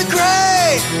something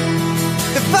great,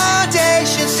 the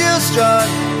foundation's still strong.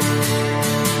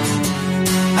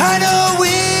 I know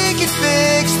we can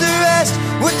fix the rest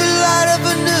with the light of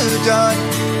a new dawn.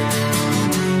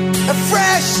 A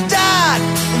fresh start,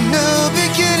 a new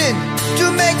beginning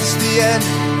to make this the end.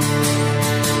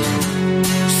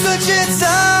 Search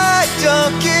inside,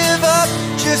 don't give up,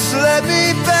 just let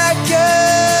me back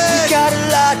in. We got a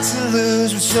lot to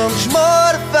lose with so much more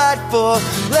to fight for.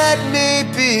 Let me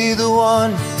be the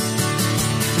one.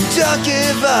 Don't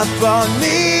give up on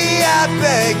me, I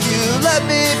beg you. Let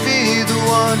me be the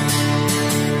one.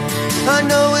 I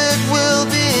know it will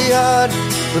be hard,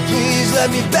 but please let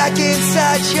me back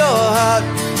inside your heart.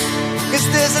 'Cause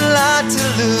there's a lot to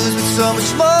lose, but so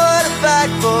much more to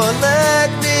fight for. Let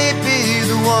me be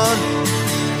the one.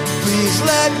 Please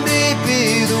let me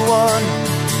be the one.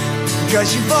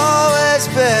 'Cause you've always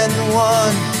been the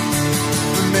one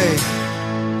for me.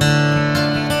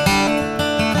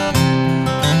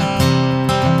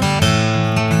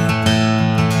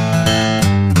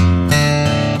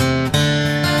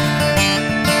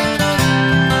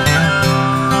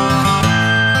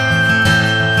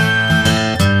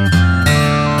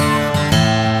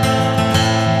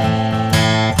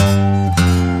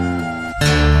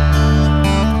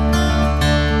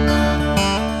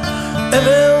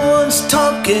 Everyone's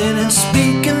talking and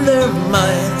speaking their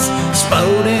minds,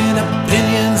 spouting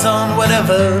opinions on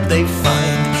whatever they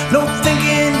find. No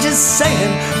thinking, just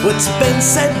saying what's been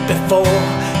said before.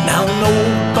 Now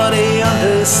nobody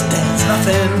understands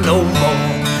nothing no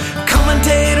more.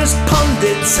 Commentators,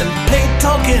 pundits, and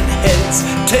paid-talking heads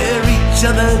tear each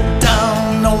other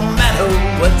down no matter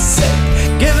what's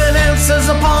said. Giving answers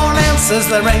upon answers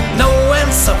there ain't no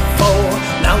answer for.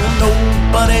 Now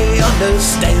nobody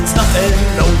understands nothing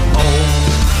no more.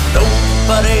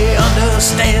 Nobody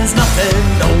understands nothing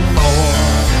no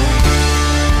more.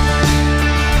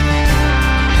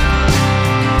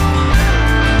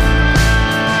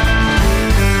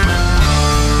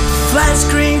 Flat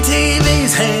screen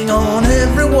TVs hang on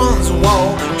everyone's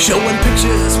wall, showing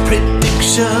pictures,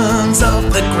 predictions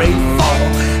of the great fall.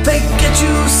 They get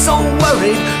you so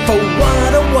worried, for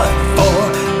what or what for?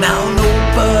 Now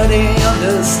nobody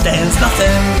understands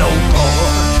nothing no more.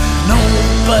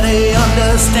 Nobody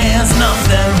understands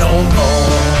nothing no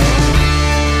more.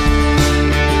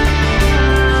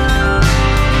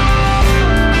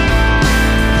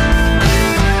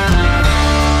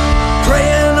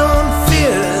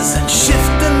 And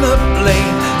shifting the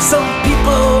blame. Some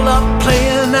people are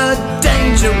playing a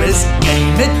dangerous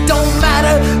game. It don't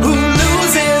matter who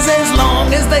loses as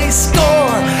long as they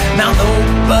score. Now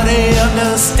nobody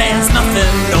understands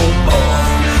nothing no more.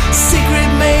 Secret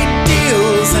made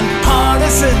deals and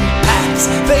partisan pacts.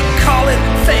 They call it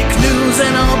fake news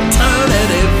and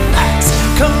alternative facts.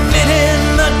 Committing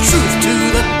the truth to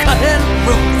the cutting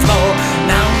room floor.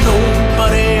 Now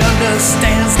nobody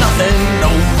understands nothing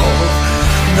no more.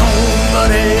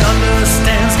 Nobody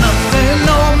understands nothing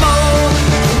no more.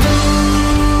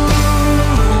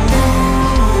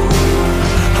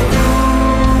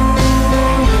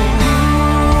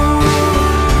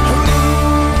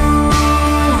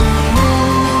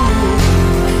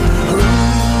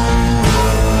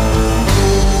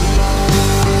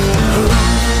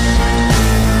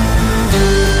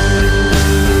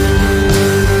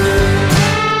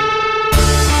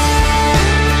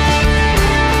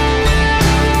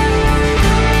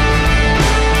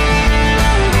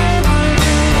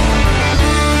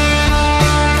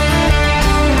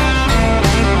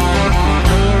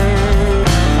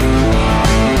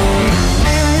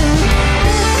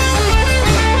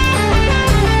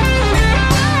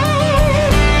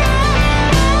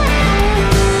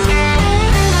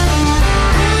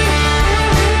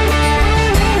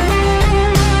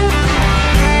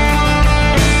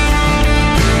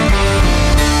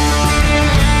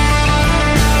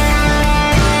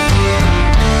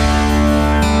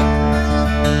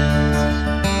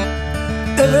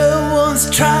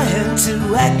 Trying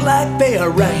to act like they are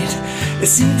right. It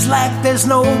seems like there's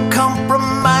no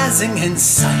compromising in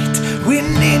sight. We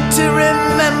need to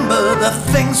remember the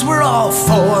things we're all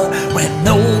for, when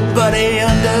nobody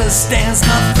understands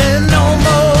nothing no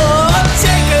more.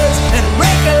 Takers and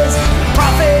rakers,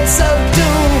 prophets of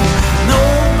doom.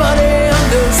 Nobody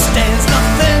understands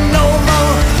nothing no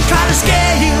more. Try to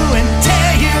scare you and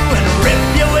tear you and rip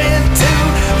you in two,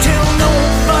 till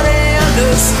nobody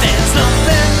understands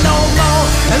nothing no more.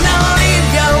 And I'll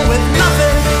leave you with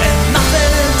nothing and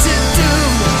nothing to do.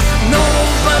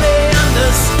 Nobody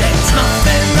understands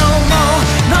nothing no more.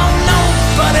 No,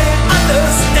 nobody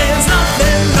understands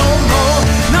nothing no more.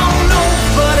 No,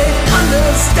 nobody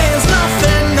understands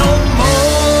nothing no more.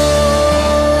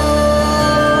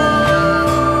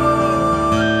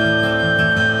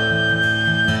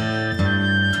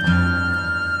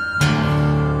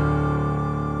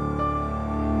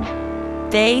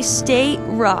 Bay State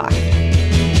Rock.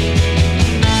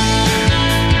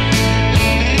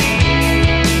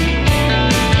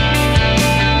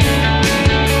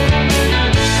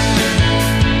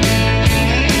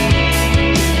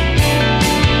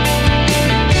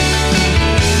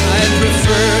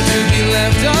 To be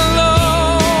left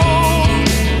alone,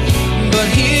 but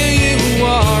here you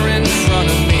are in front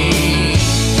of me.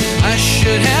 I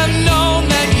should have known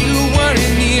that you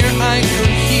weren't near. I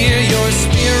could hear your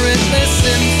spiritless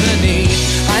symphony.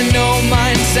 I know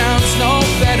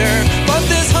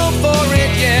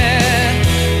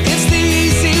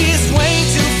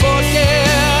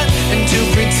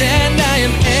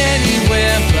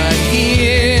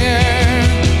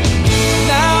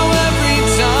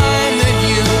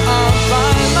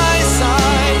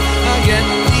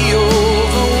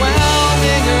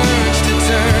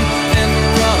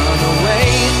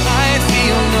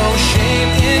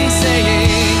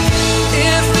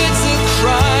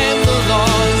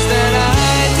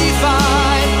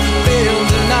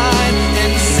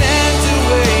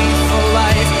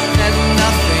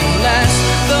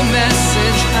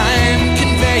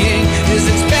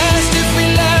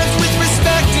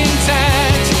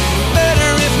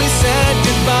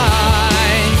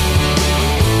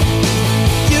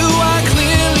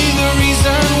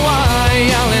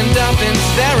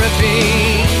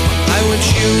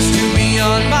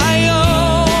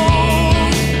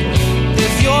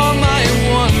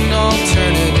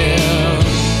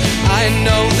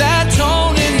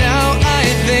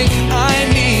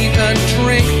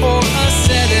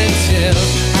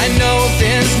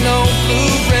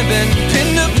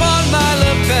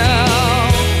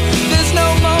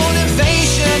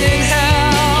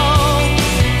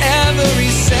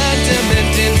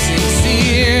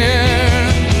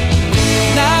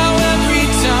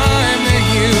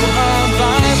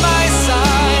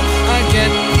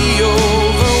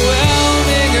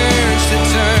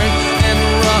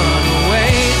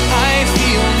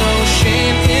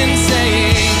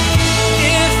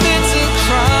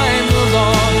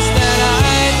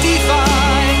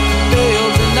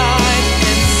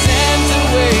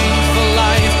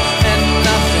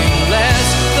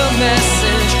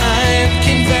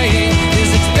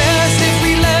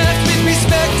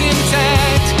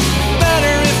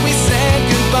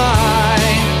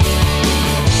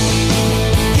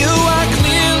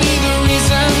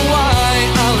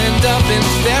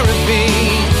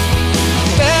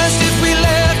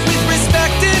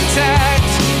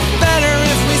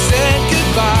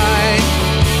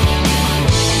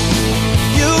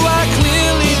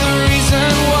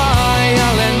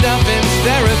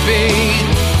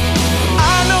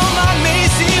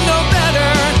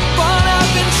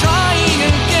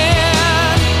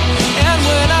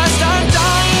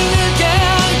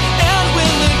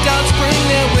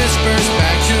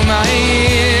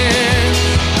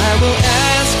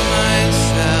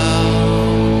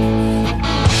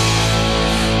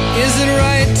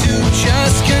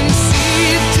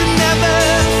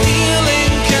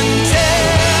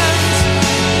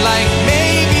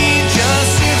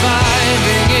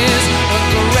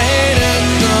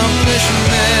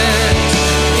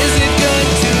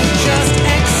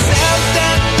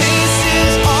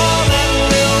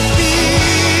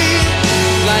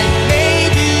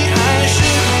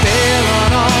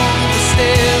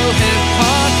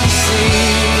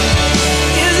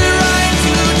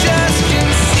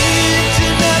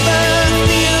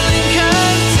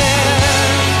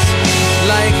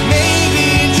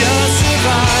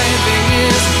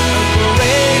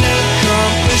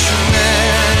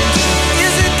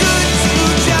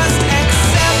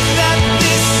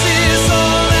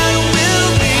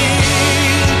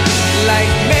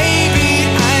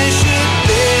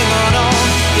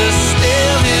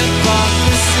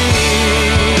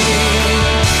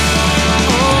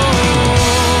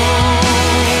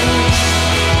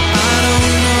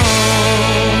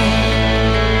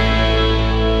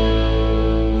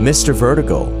Mr.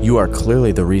 Vertigo, You Are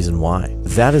Clearly the Reason Why.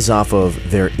 That is off of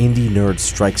their Indie Nerd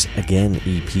Strikes Again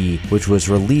EP, which was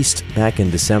released back in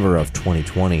December of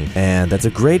 2020. And that's a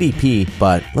great EP,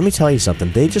 but let me tell you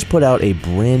something. They just put out a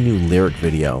brand new lyric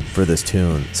video for this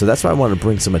tune. So that's why I want to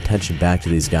bring some attention back to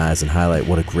these guys and highlight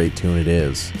what a great tune it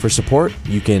is. For support,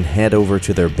 you can head over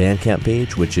to their Bandcamp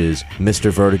page, which is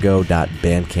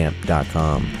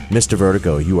mrvertigo.bandcamp.com. Mr.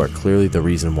 Vertigo, You Are Clearly the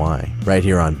Reason Why, right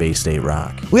here on Bay State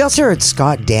Rock. We also heard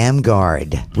Scott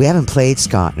Damgard. We haven't played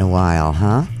Scott in a while,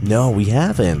 huh? No, we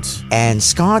haven't. And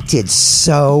Scott did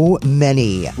so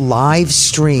many live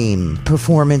stream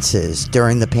performances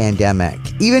during the pandemic.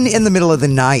 Even in the middle of the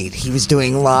night, he was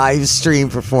doing live stream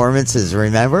performances,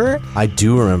 remember? I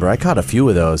do remember. I caught a few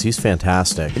of those. He's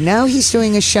fantastic. Now he's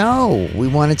doing a show. We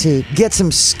wanted to get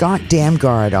some Scott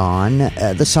Damgard on.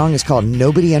 The song is called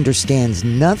Nobody Understands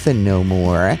Nothing No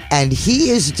More. And he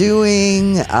is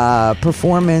doing a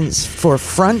performance for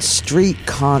Front Street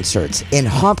Concerts in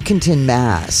Hopkinton,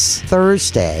 Mass.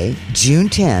 Thursday, June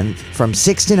 10th from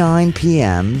 6 to 9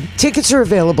 p.m. Tickets are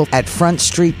available at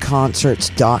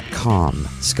frontstreetconcerts.com.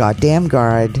 Scott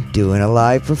Damgard doing a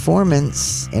live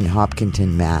performance in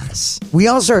Hopkinton, Mass. We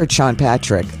also heard Sean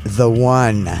Patrick, the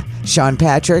one. Sean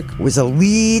Patrick was a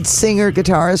lead singer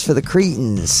guitarist for the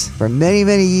Cretins for many,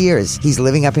 many years. He's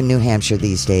living up in New Hampshire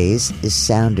these days. Is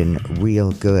sounding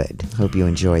real good. Hope you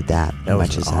enjoyed that. That was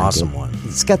much an as awesome I did. one.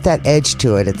 It's got that edge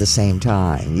to it at the same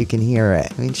time. You can hear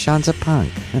it. I mean, Sean's a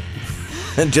punk.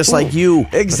 Just like you.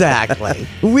 Exactly.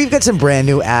 We've got some brand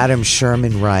new Adam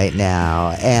Sherman right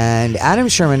now. And Adam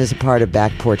Sherman is a part of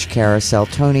Back Porch Carousel.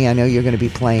 Tony, I know you're going to be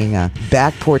playing a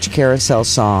Back Porch Carousel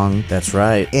song. That's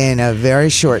right. In a very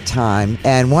short time.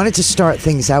 And wanted to start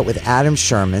things out with Adam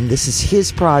Sherman. This is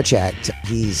his project.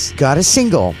 He's got a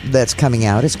single that's coming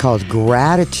out. It's called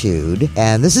Gratitude.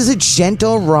 And this is a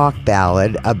gentle rock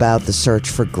ballad about the search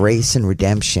for grace and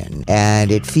redemption.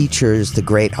 And it features the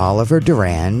great Oliver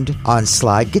Durand on slide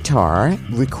guitar,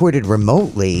 recorded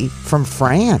remotely from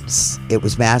France. It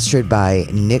was mastered by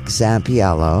Nick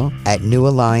Zampiello at New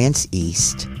Alliance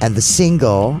East, and the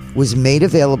single was made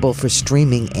available for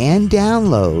streaming and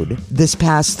download this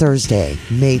past Thursday,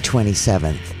 May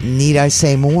 27th. Need I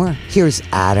say more? Here's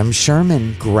Adam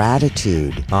Sherman,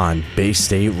 Gratitude, on Bay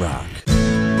State Rock.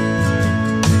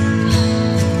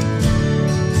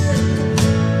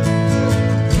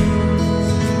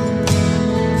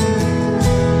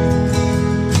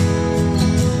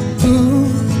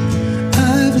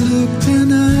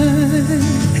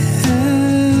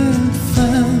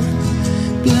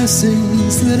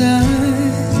 Blessings that I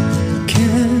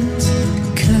can't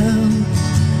count.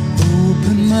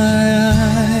 Open my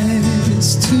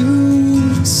eyes to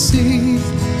see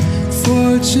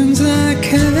fortunes I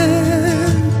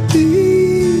can't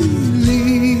believe.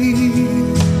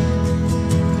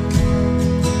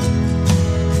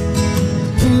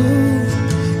 Oh,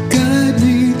 guide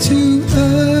me to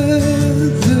other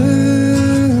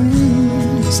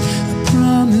rooms. I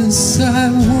promise I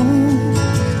won't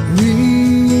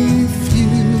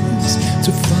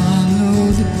to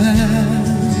follow the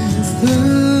path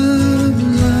of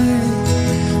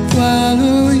life,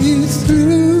 follow you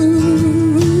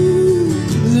through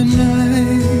the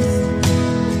night,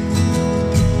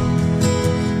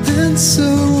 and so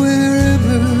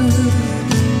wherever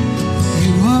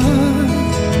you are,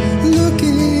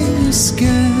 looking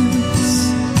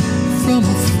askance from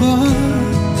afar,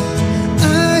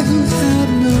 I who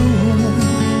have no one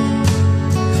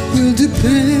will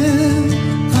depend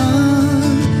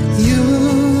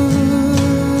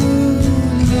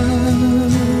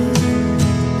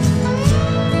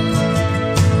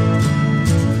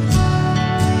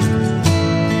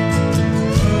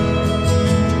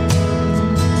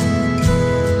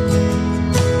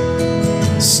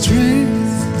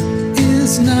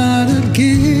not a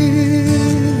given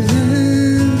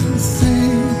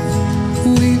thing.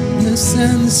 Weakness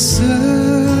and suffering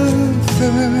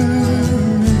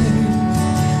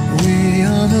weigh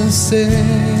on us every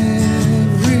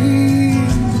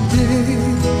day,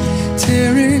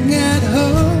 tearing at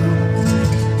hope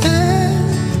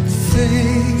and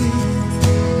faith.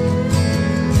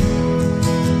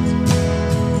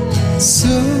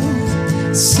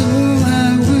 So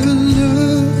I will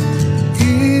look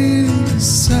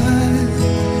inside,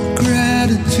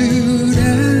 gratitude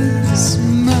as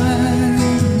my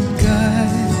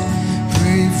guide.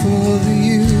 Pray for the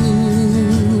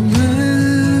human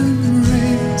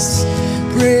race,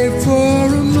 pray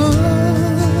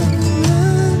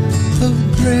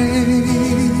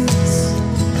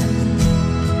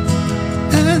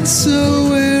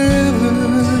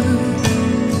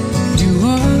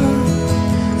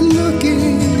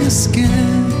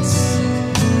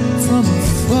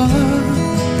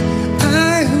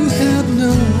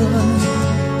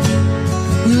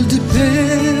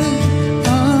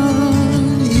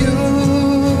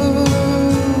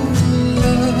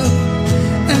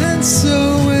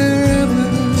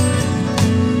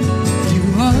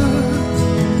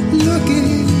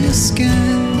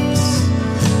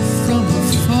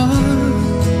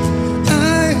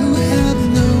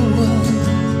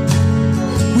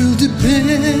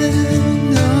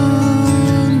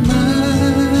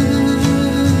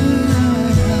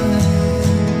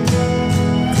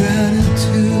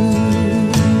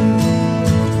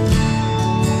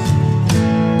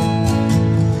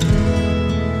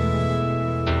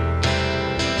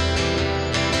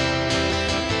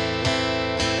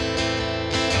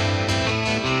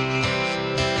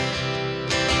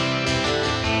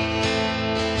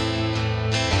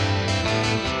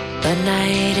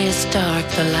night is dark,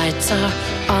 the lights are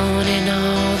on in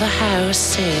all the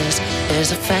houses.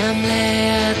 There's a family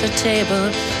at the table,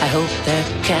 I hope they're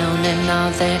counting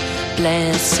all their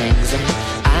blessings. And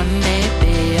I may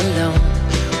be alone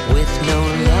with no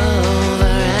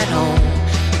lover at home,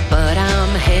 but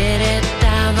I'm headed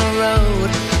down the road.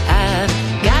 I've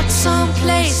got some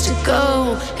place to go,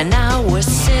 and now we're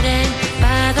sitting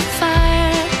by the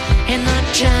fire in the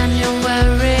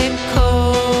January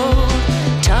cold,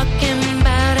 talking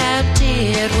about how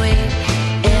did we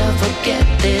ever get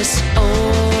this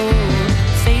old.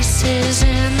 Faces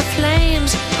in the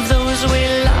flames of those we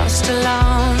lost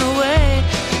along the way.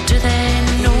 Do they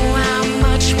know how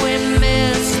much we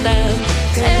miss them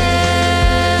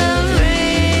every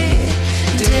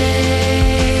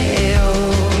day?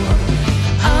 Oh,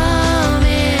 I'm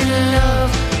in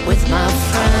love with my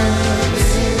friends.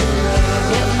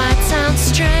 It might sound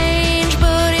strange,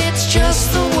 but it's just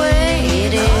the way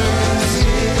it is.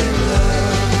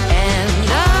 And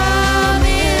I'm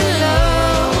in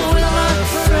love with my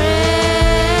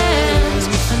friends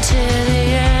until the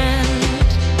end.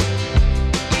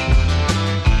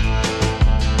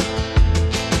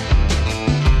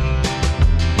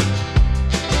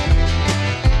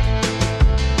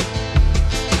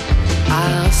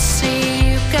 I'll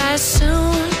see you guys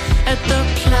soon at the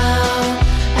Plow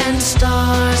and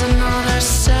Stars, another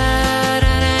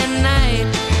Saturday night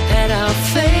at our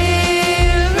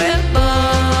favorite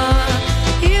bar.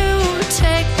 You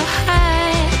take the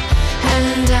high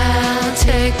and I'll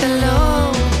take the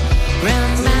low.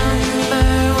 Remember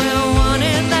we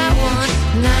wanted that one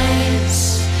nice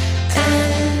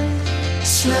and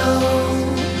slow.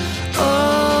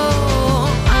 Oh,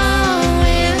 I'm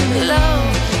in love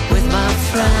with my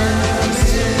friends.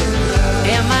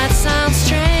 It might sound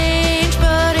strange,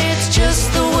 but it's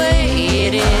just the way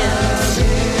it is.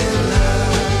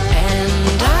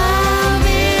 And I'm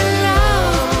in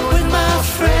love with my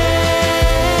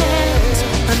friends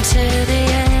until the end.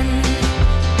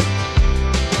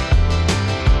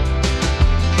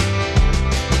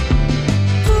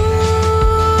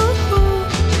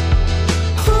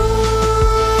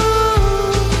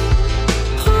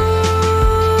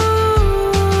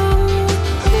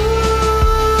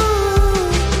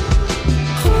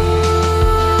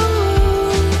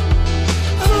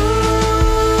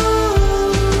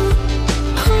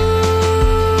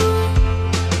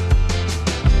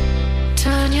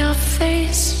 Turn your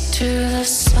face to the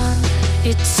sun,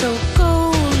 it's so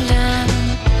golden.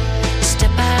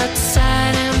 Step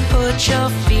outside and put your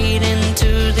feet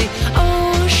into the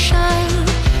ocean.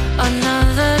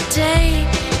 Another day,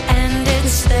 and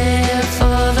it's there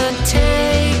for the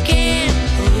taking.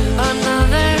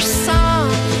 Another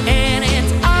song, and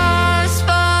it's ours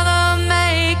for the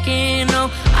making.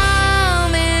 Oh,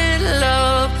 I'm in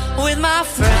love with my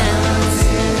friends.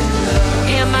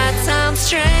 It might sound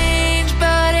strange,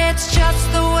 but it's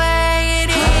just the way it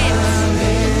is.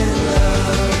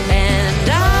 And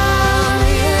I'm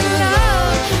in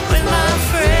love with my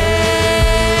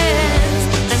friends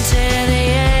until the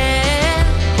end.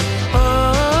 Oh,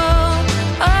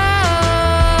 oh,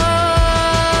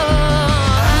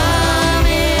 I'm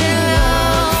in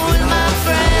love with my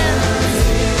friends.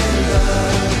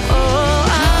 Oh,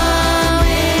 I'm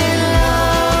in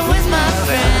love with my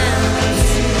friends.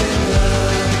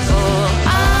 Oh,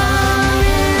 I'm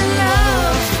in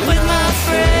love with my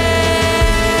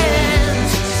friends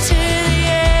to the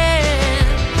end.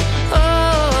 Oh,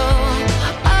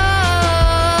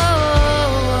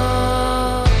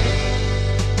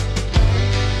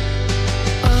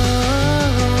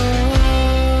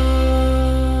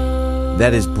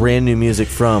 That is brand new music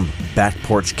from Back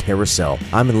Porch Carousel.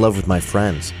 I'm in love with my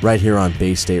friends, right here on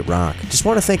Bay State Rock. Just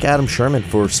want to thank Adam Sherman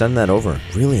for sending that over.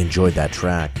 Really enjoyed that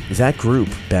track. That group,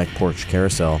 Back Porch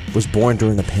Carousel, was born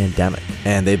during the pandemic,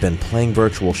 and they've been playing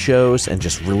virtual shows and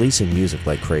just releasing music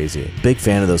like crazy. Big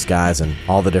fan of those guys and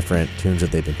all the different tunes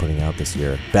that they've been putting out this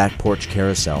year. Back Porch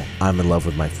Carousel, I'm in love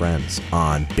with my friends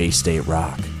on Bay State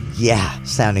Rock. Yeah,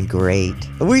 sounding great.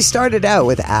 We started out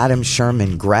with Adam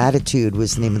Sherman. Gratitude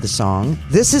was the name of the song.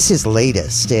 This is his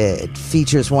latest. It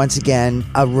features once again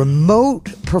a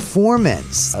remote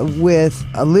performance with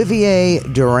Olivier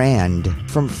Durand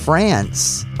from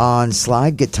France on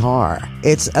slide guitar.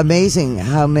 It's amazing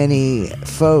how many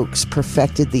folks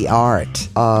perfected the art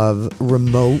of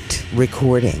remote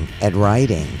recording and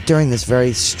writing during this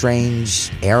very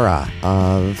strange era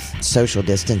of social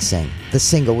distancing. The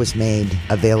single was made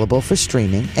available for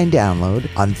streaming and download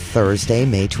on Thursday,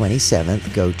 May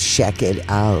 27th. Go check it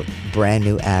out. Brand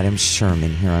new Adam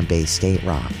Sherman here on Bay State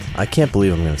Rock. I can't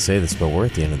believe I'm going to say this, but we're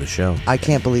at the end of the show. I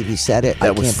can't believe you said it.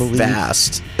 That was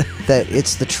fast. that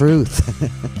it's the truth.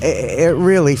 It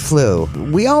really flew.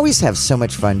 We always have so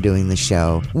much fun doing the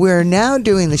show. We're now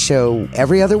doing the show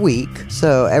every other week.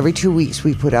 So every 2 weeks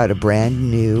we put out a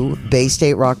brand new Bay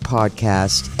State Rock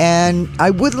podcast. And I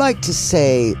would like to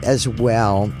say as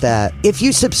well that if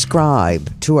you subscribe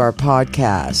to our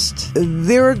podcast,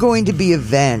 there are going to be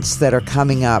events that are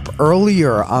coming up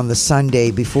earlier on the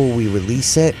Sunday before we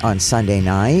release it on Sunday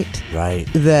night. Right.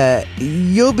 That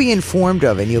you'll be informed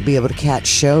of, and you'll be able to catch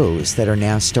shows that are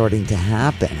now starting to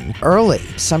happen early.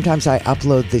 Sometimes I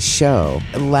upload this show.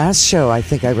 Last show, I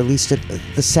think I released it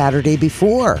the Saturday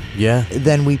before. Yeah.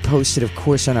 Then we posted, of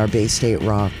course, on our Bay State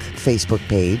Rock Facebook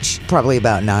page, probably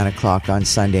about 9 o'clock on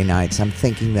Sunday nights. I'm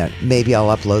thinking that maybe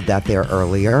I'll upload that there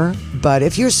earlier. But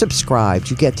if you're subscribed,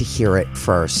 you get to hear it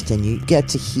first, and you get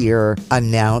to hear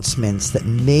announcements that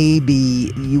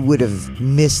maybe you would have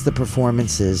missed the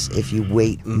performances if you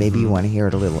wait. Maybe you want to hear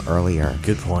it a little earlier.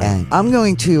 Good point. And I'm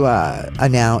going to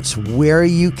announce where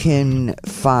you can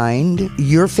find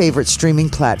your favorite streaming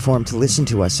platform to listen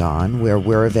to us on, where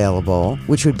we're available,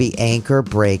 which would be Anchor,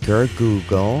 Breaker,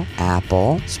 Google,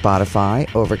 Apple, Spotify,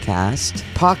 Overcast,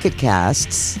 Pocket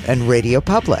Casts, and Radio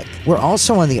Public. We're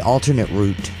also on the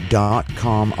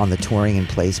AlternateRoute.com on the Touring and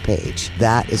Plays page.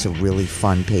 That is a really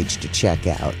fun page to check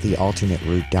out, the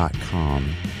AlternateRoute.com.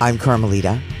 I'm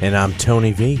Carmelita. And I'm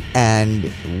Tony V. And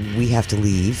we have to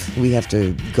leave. We have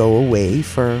to go away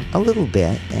for a little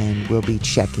bit, and we'll be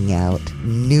checking out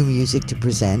new music to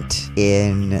present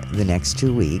in the next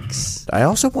 2 weeks. I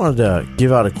also wanted to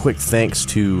give out a quick thanks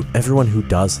to everyone who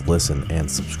does listen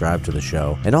and subscribe to the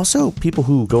show, and also people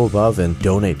who go above and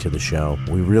donate to the show.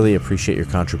 We really appreciate your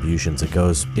contributions. It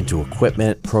goes into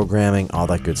equipment, programming, all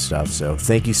that good stuff. So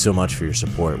thank you so much for your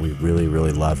support. We really,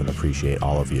 really love and appreciate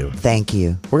all of you. Thank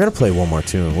you. We're going to play one more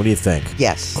tune. What do you think?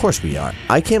 Yes. Of course we are.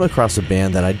 I came across a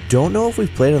band that I don't know if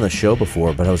we've played on the show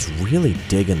before, but I was really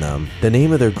digging them. The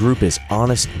name of their group is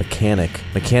Honest Mechanic.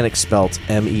 Mechanic spelt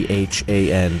M-E-H-A-N-I-K.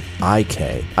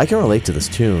 I can relate to this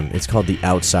tune. It's called The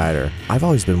Outsider. I've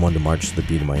always been one to march to the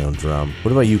beat of my own drum.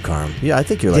 What about you, Carm? Yeah, I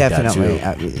think you're like Definitely.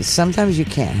 that too. Sometimes you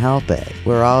can't help it.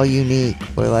 We're all unique.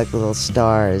 We're like little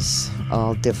stars,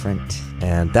 all different.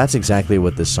 And that's exactly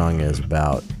what this song is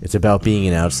about. It's about being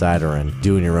an outsider and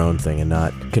doing your own thing and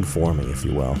not conforming, if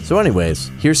you will. So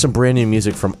anyways, here's some brand new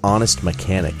music from Honest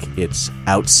Mechanic. It's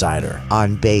Outsider.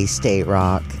 On Bay State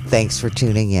Rock. Thanks for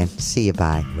tuning in. See you.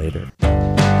 Bye. Later.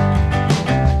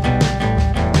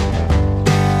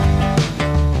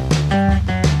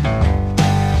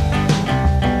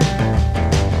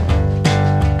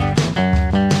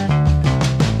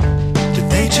 Did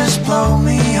they just blow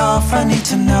me off? I need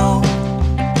to know.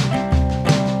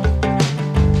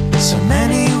 So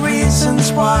many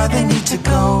reasons why they need to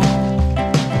go.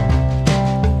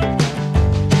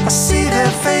 I see their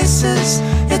faces.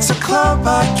 It's a club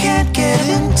I can't get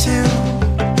into.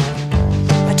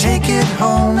 I take it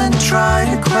home and try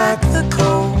to crack the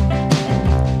code.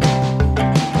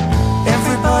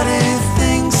 Everybody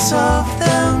thinks of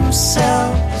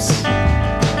themselves.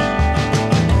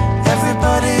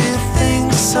 Everybody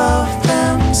thinks of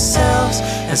themselves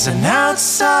as an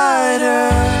outsider.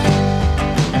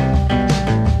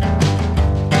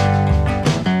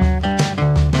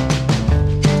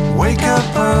 Wake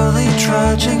up early,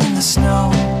 trudging in the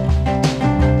snow.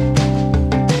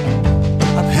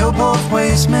 Uphill both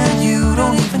ways, man, you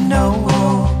don't even know.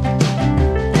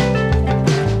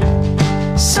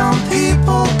 Some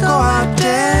people go out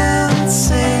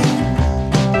dancing.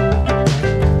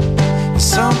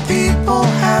 Some people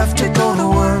have to go to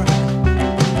work.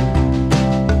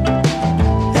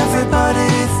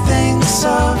 Everybody thinks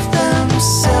of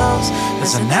themselves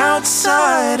as an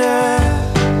outsider.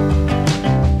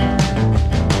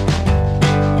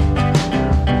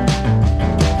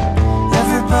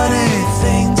 Everybody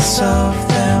thinks of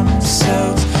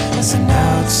themselves as an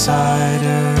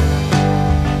outsider.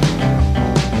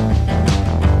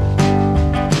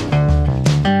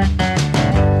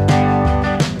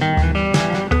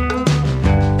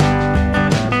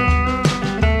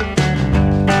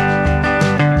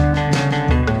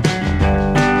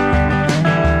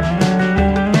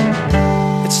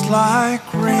 It's like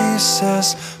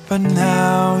recess, but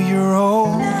now you're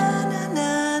old.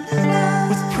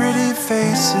 With pretty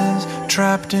faces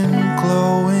trapped in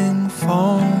glowing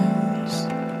phones.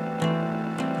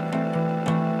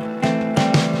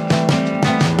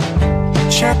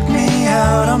 Check me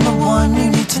out, I'm the one you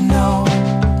need to know.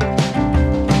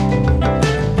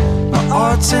 My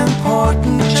art's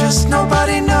important, just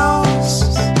nobody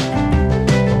knows.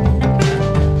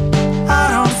 I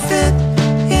don't fit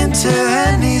into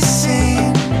any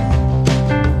scene.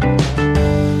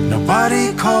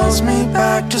 Nobody calls me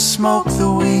back to smile. smoke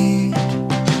the weed.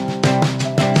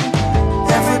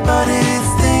 Everybody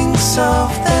thinks of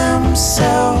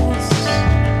themselves.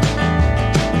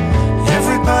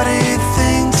 Everybody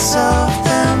thinks of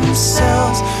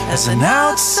themselves as an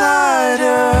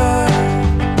outsider.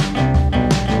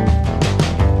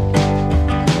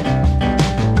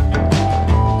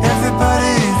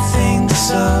 Everybody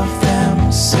thinks of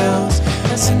themselves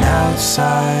as an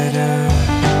outsider.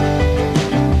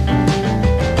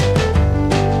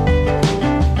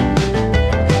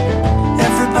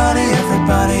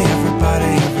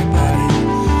 Everybody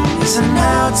is an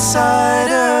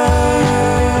outsider.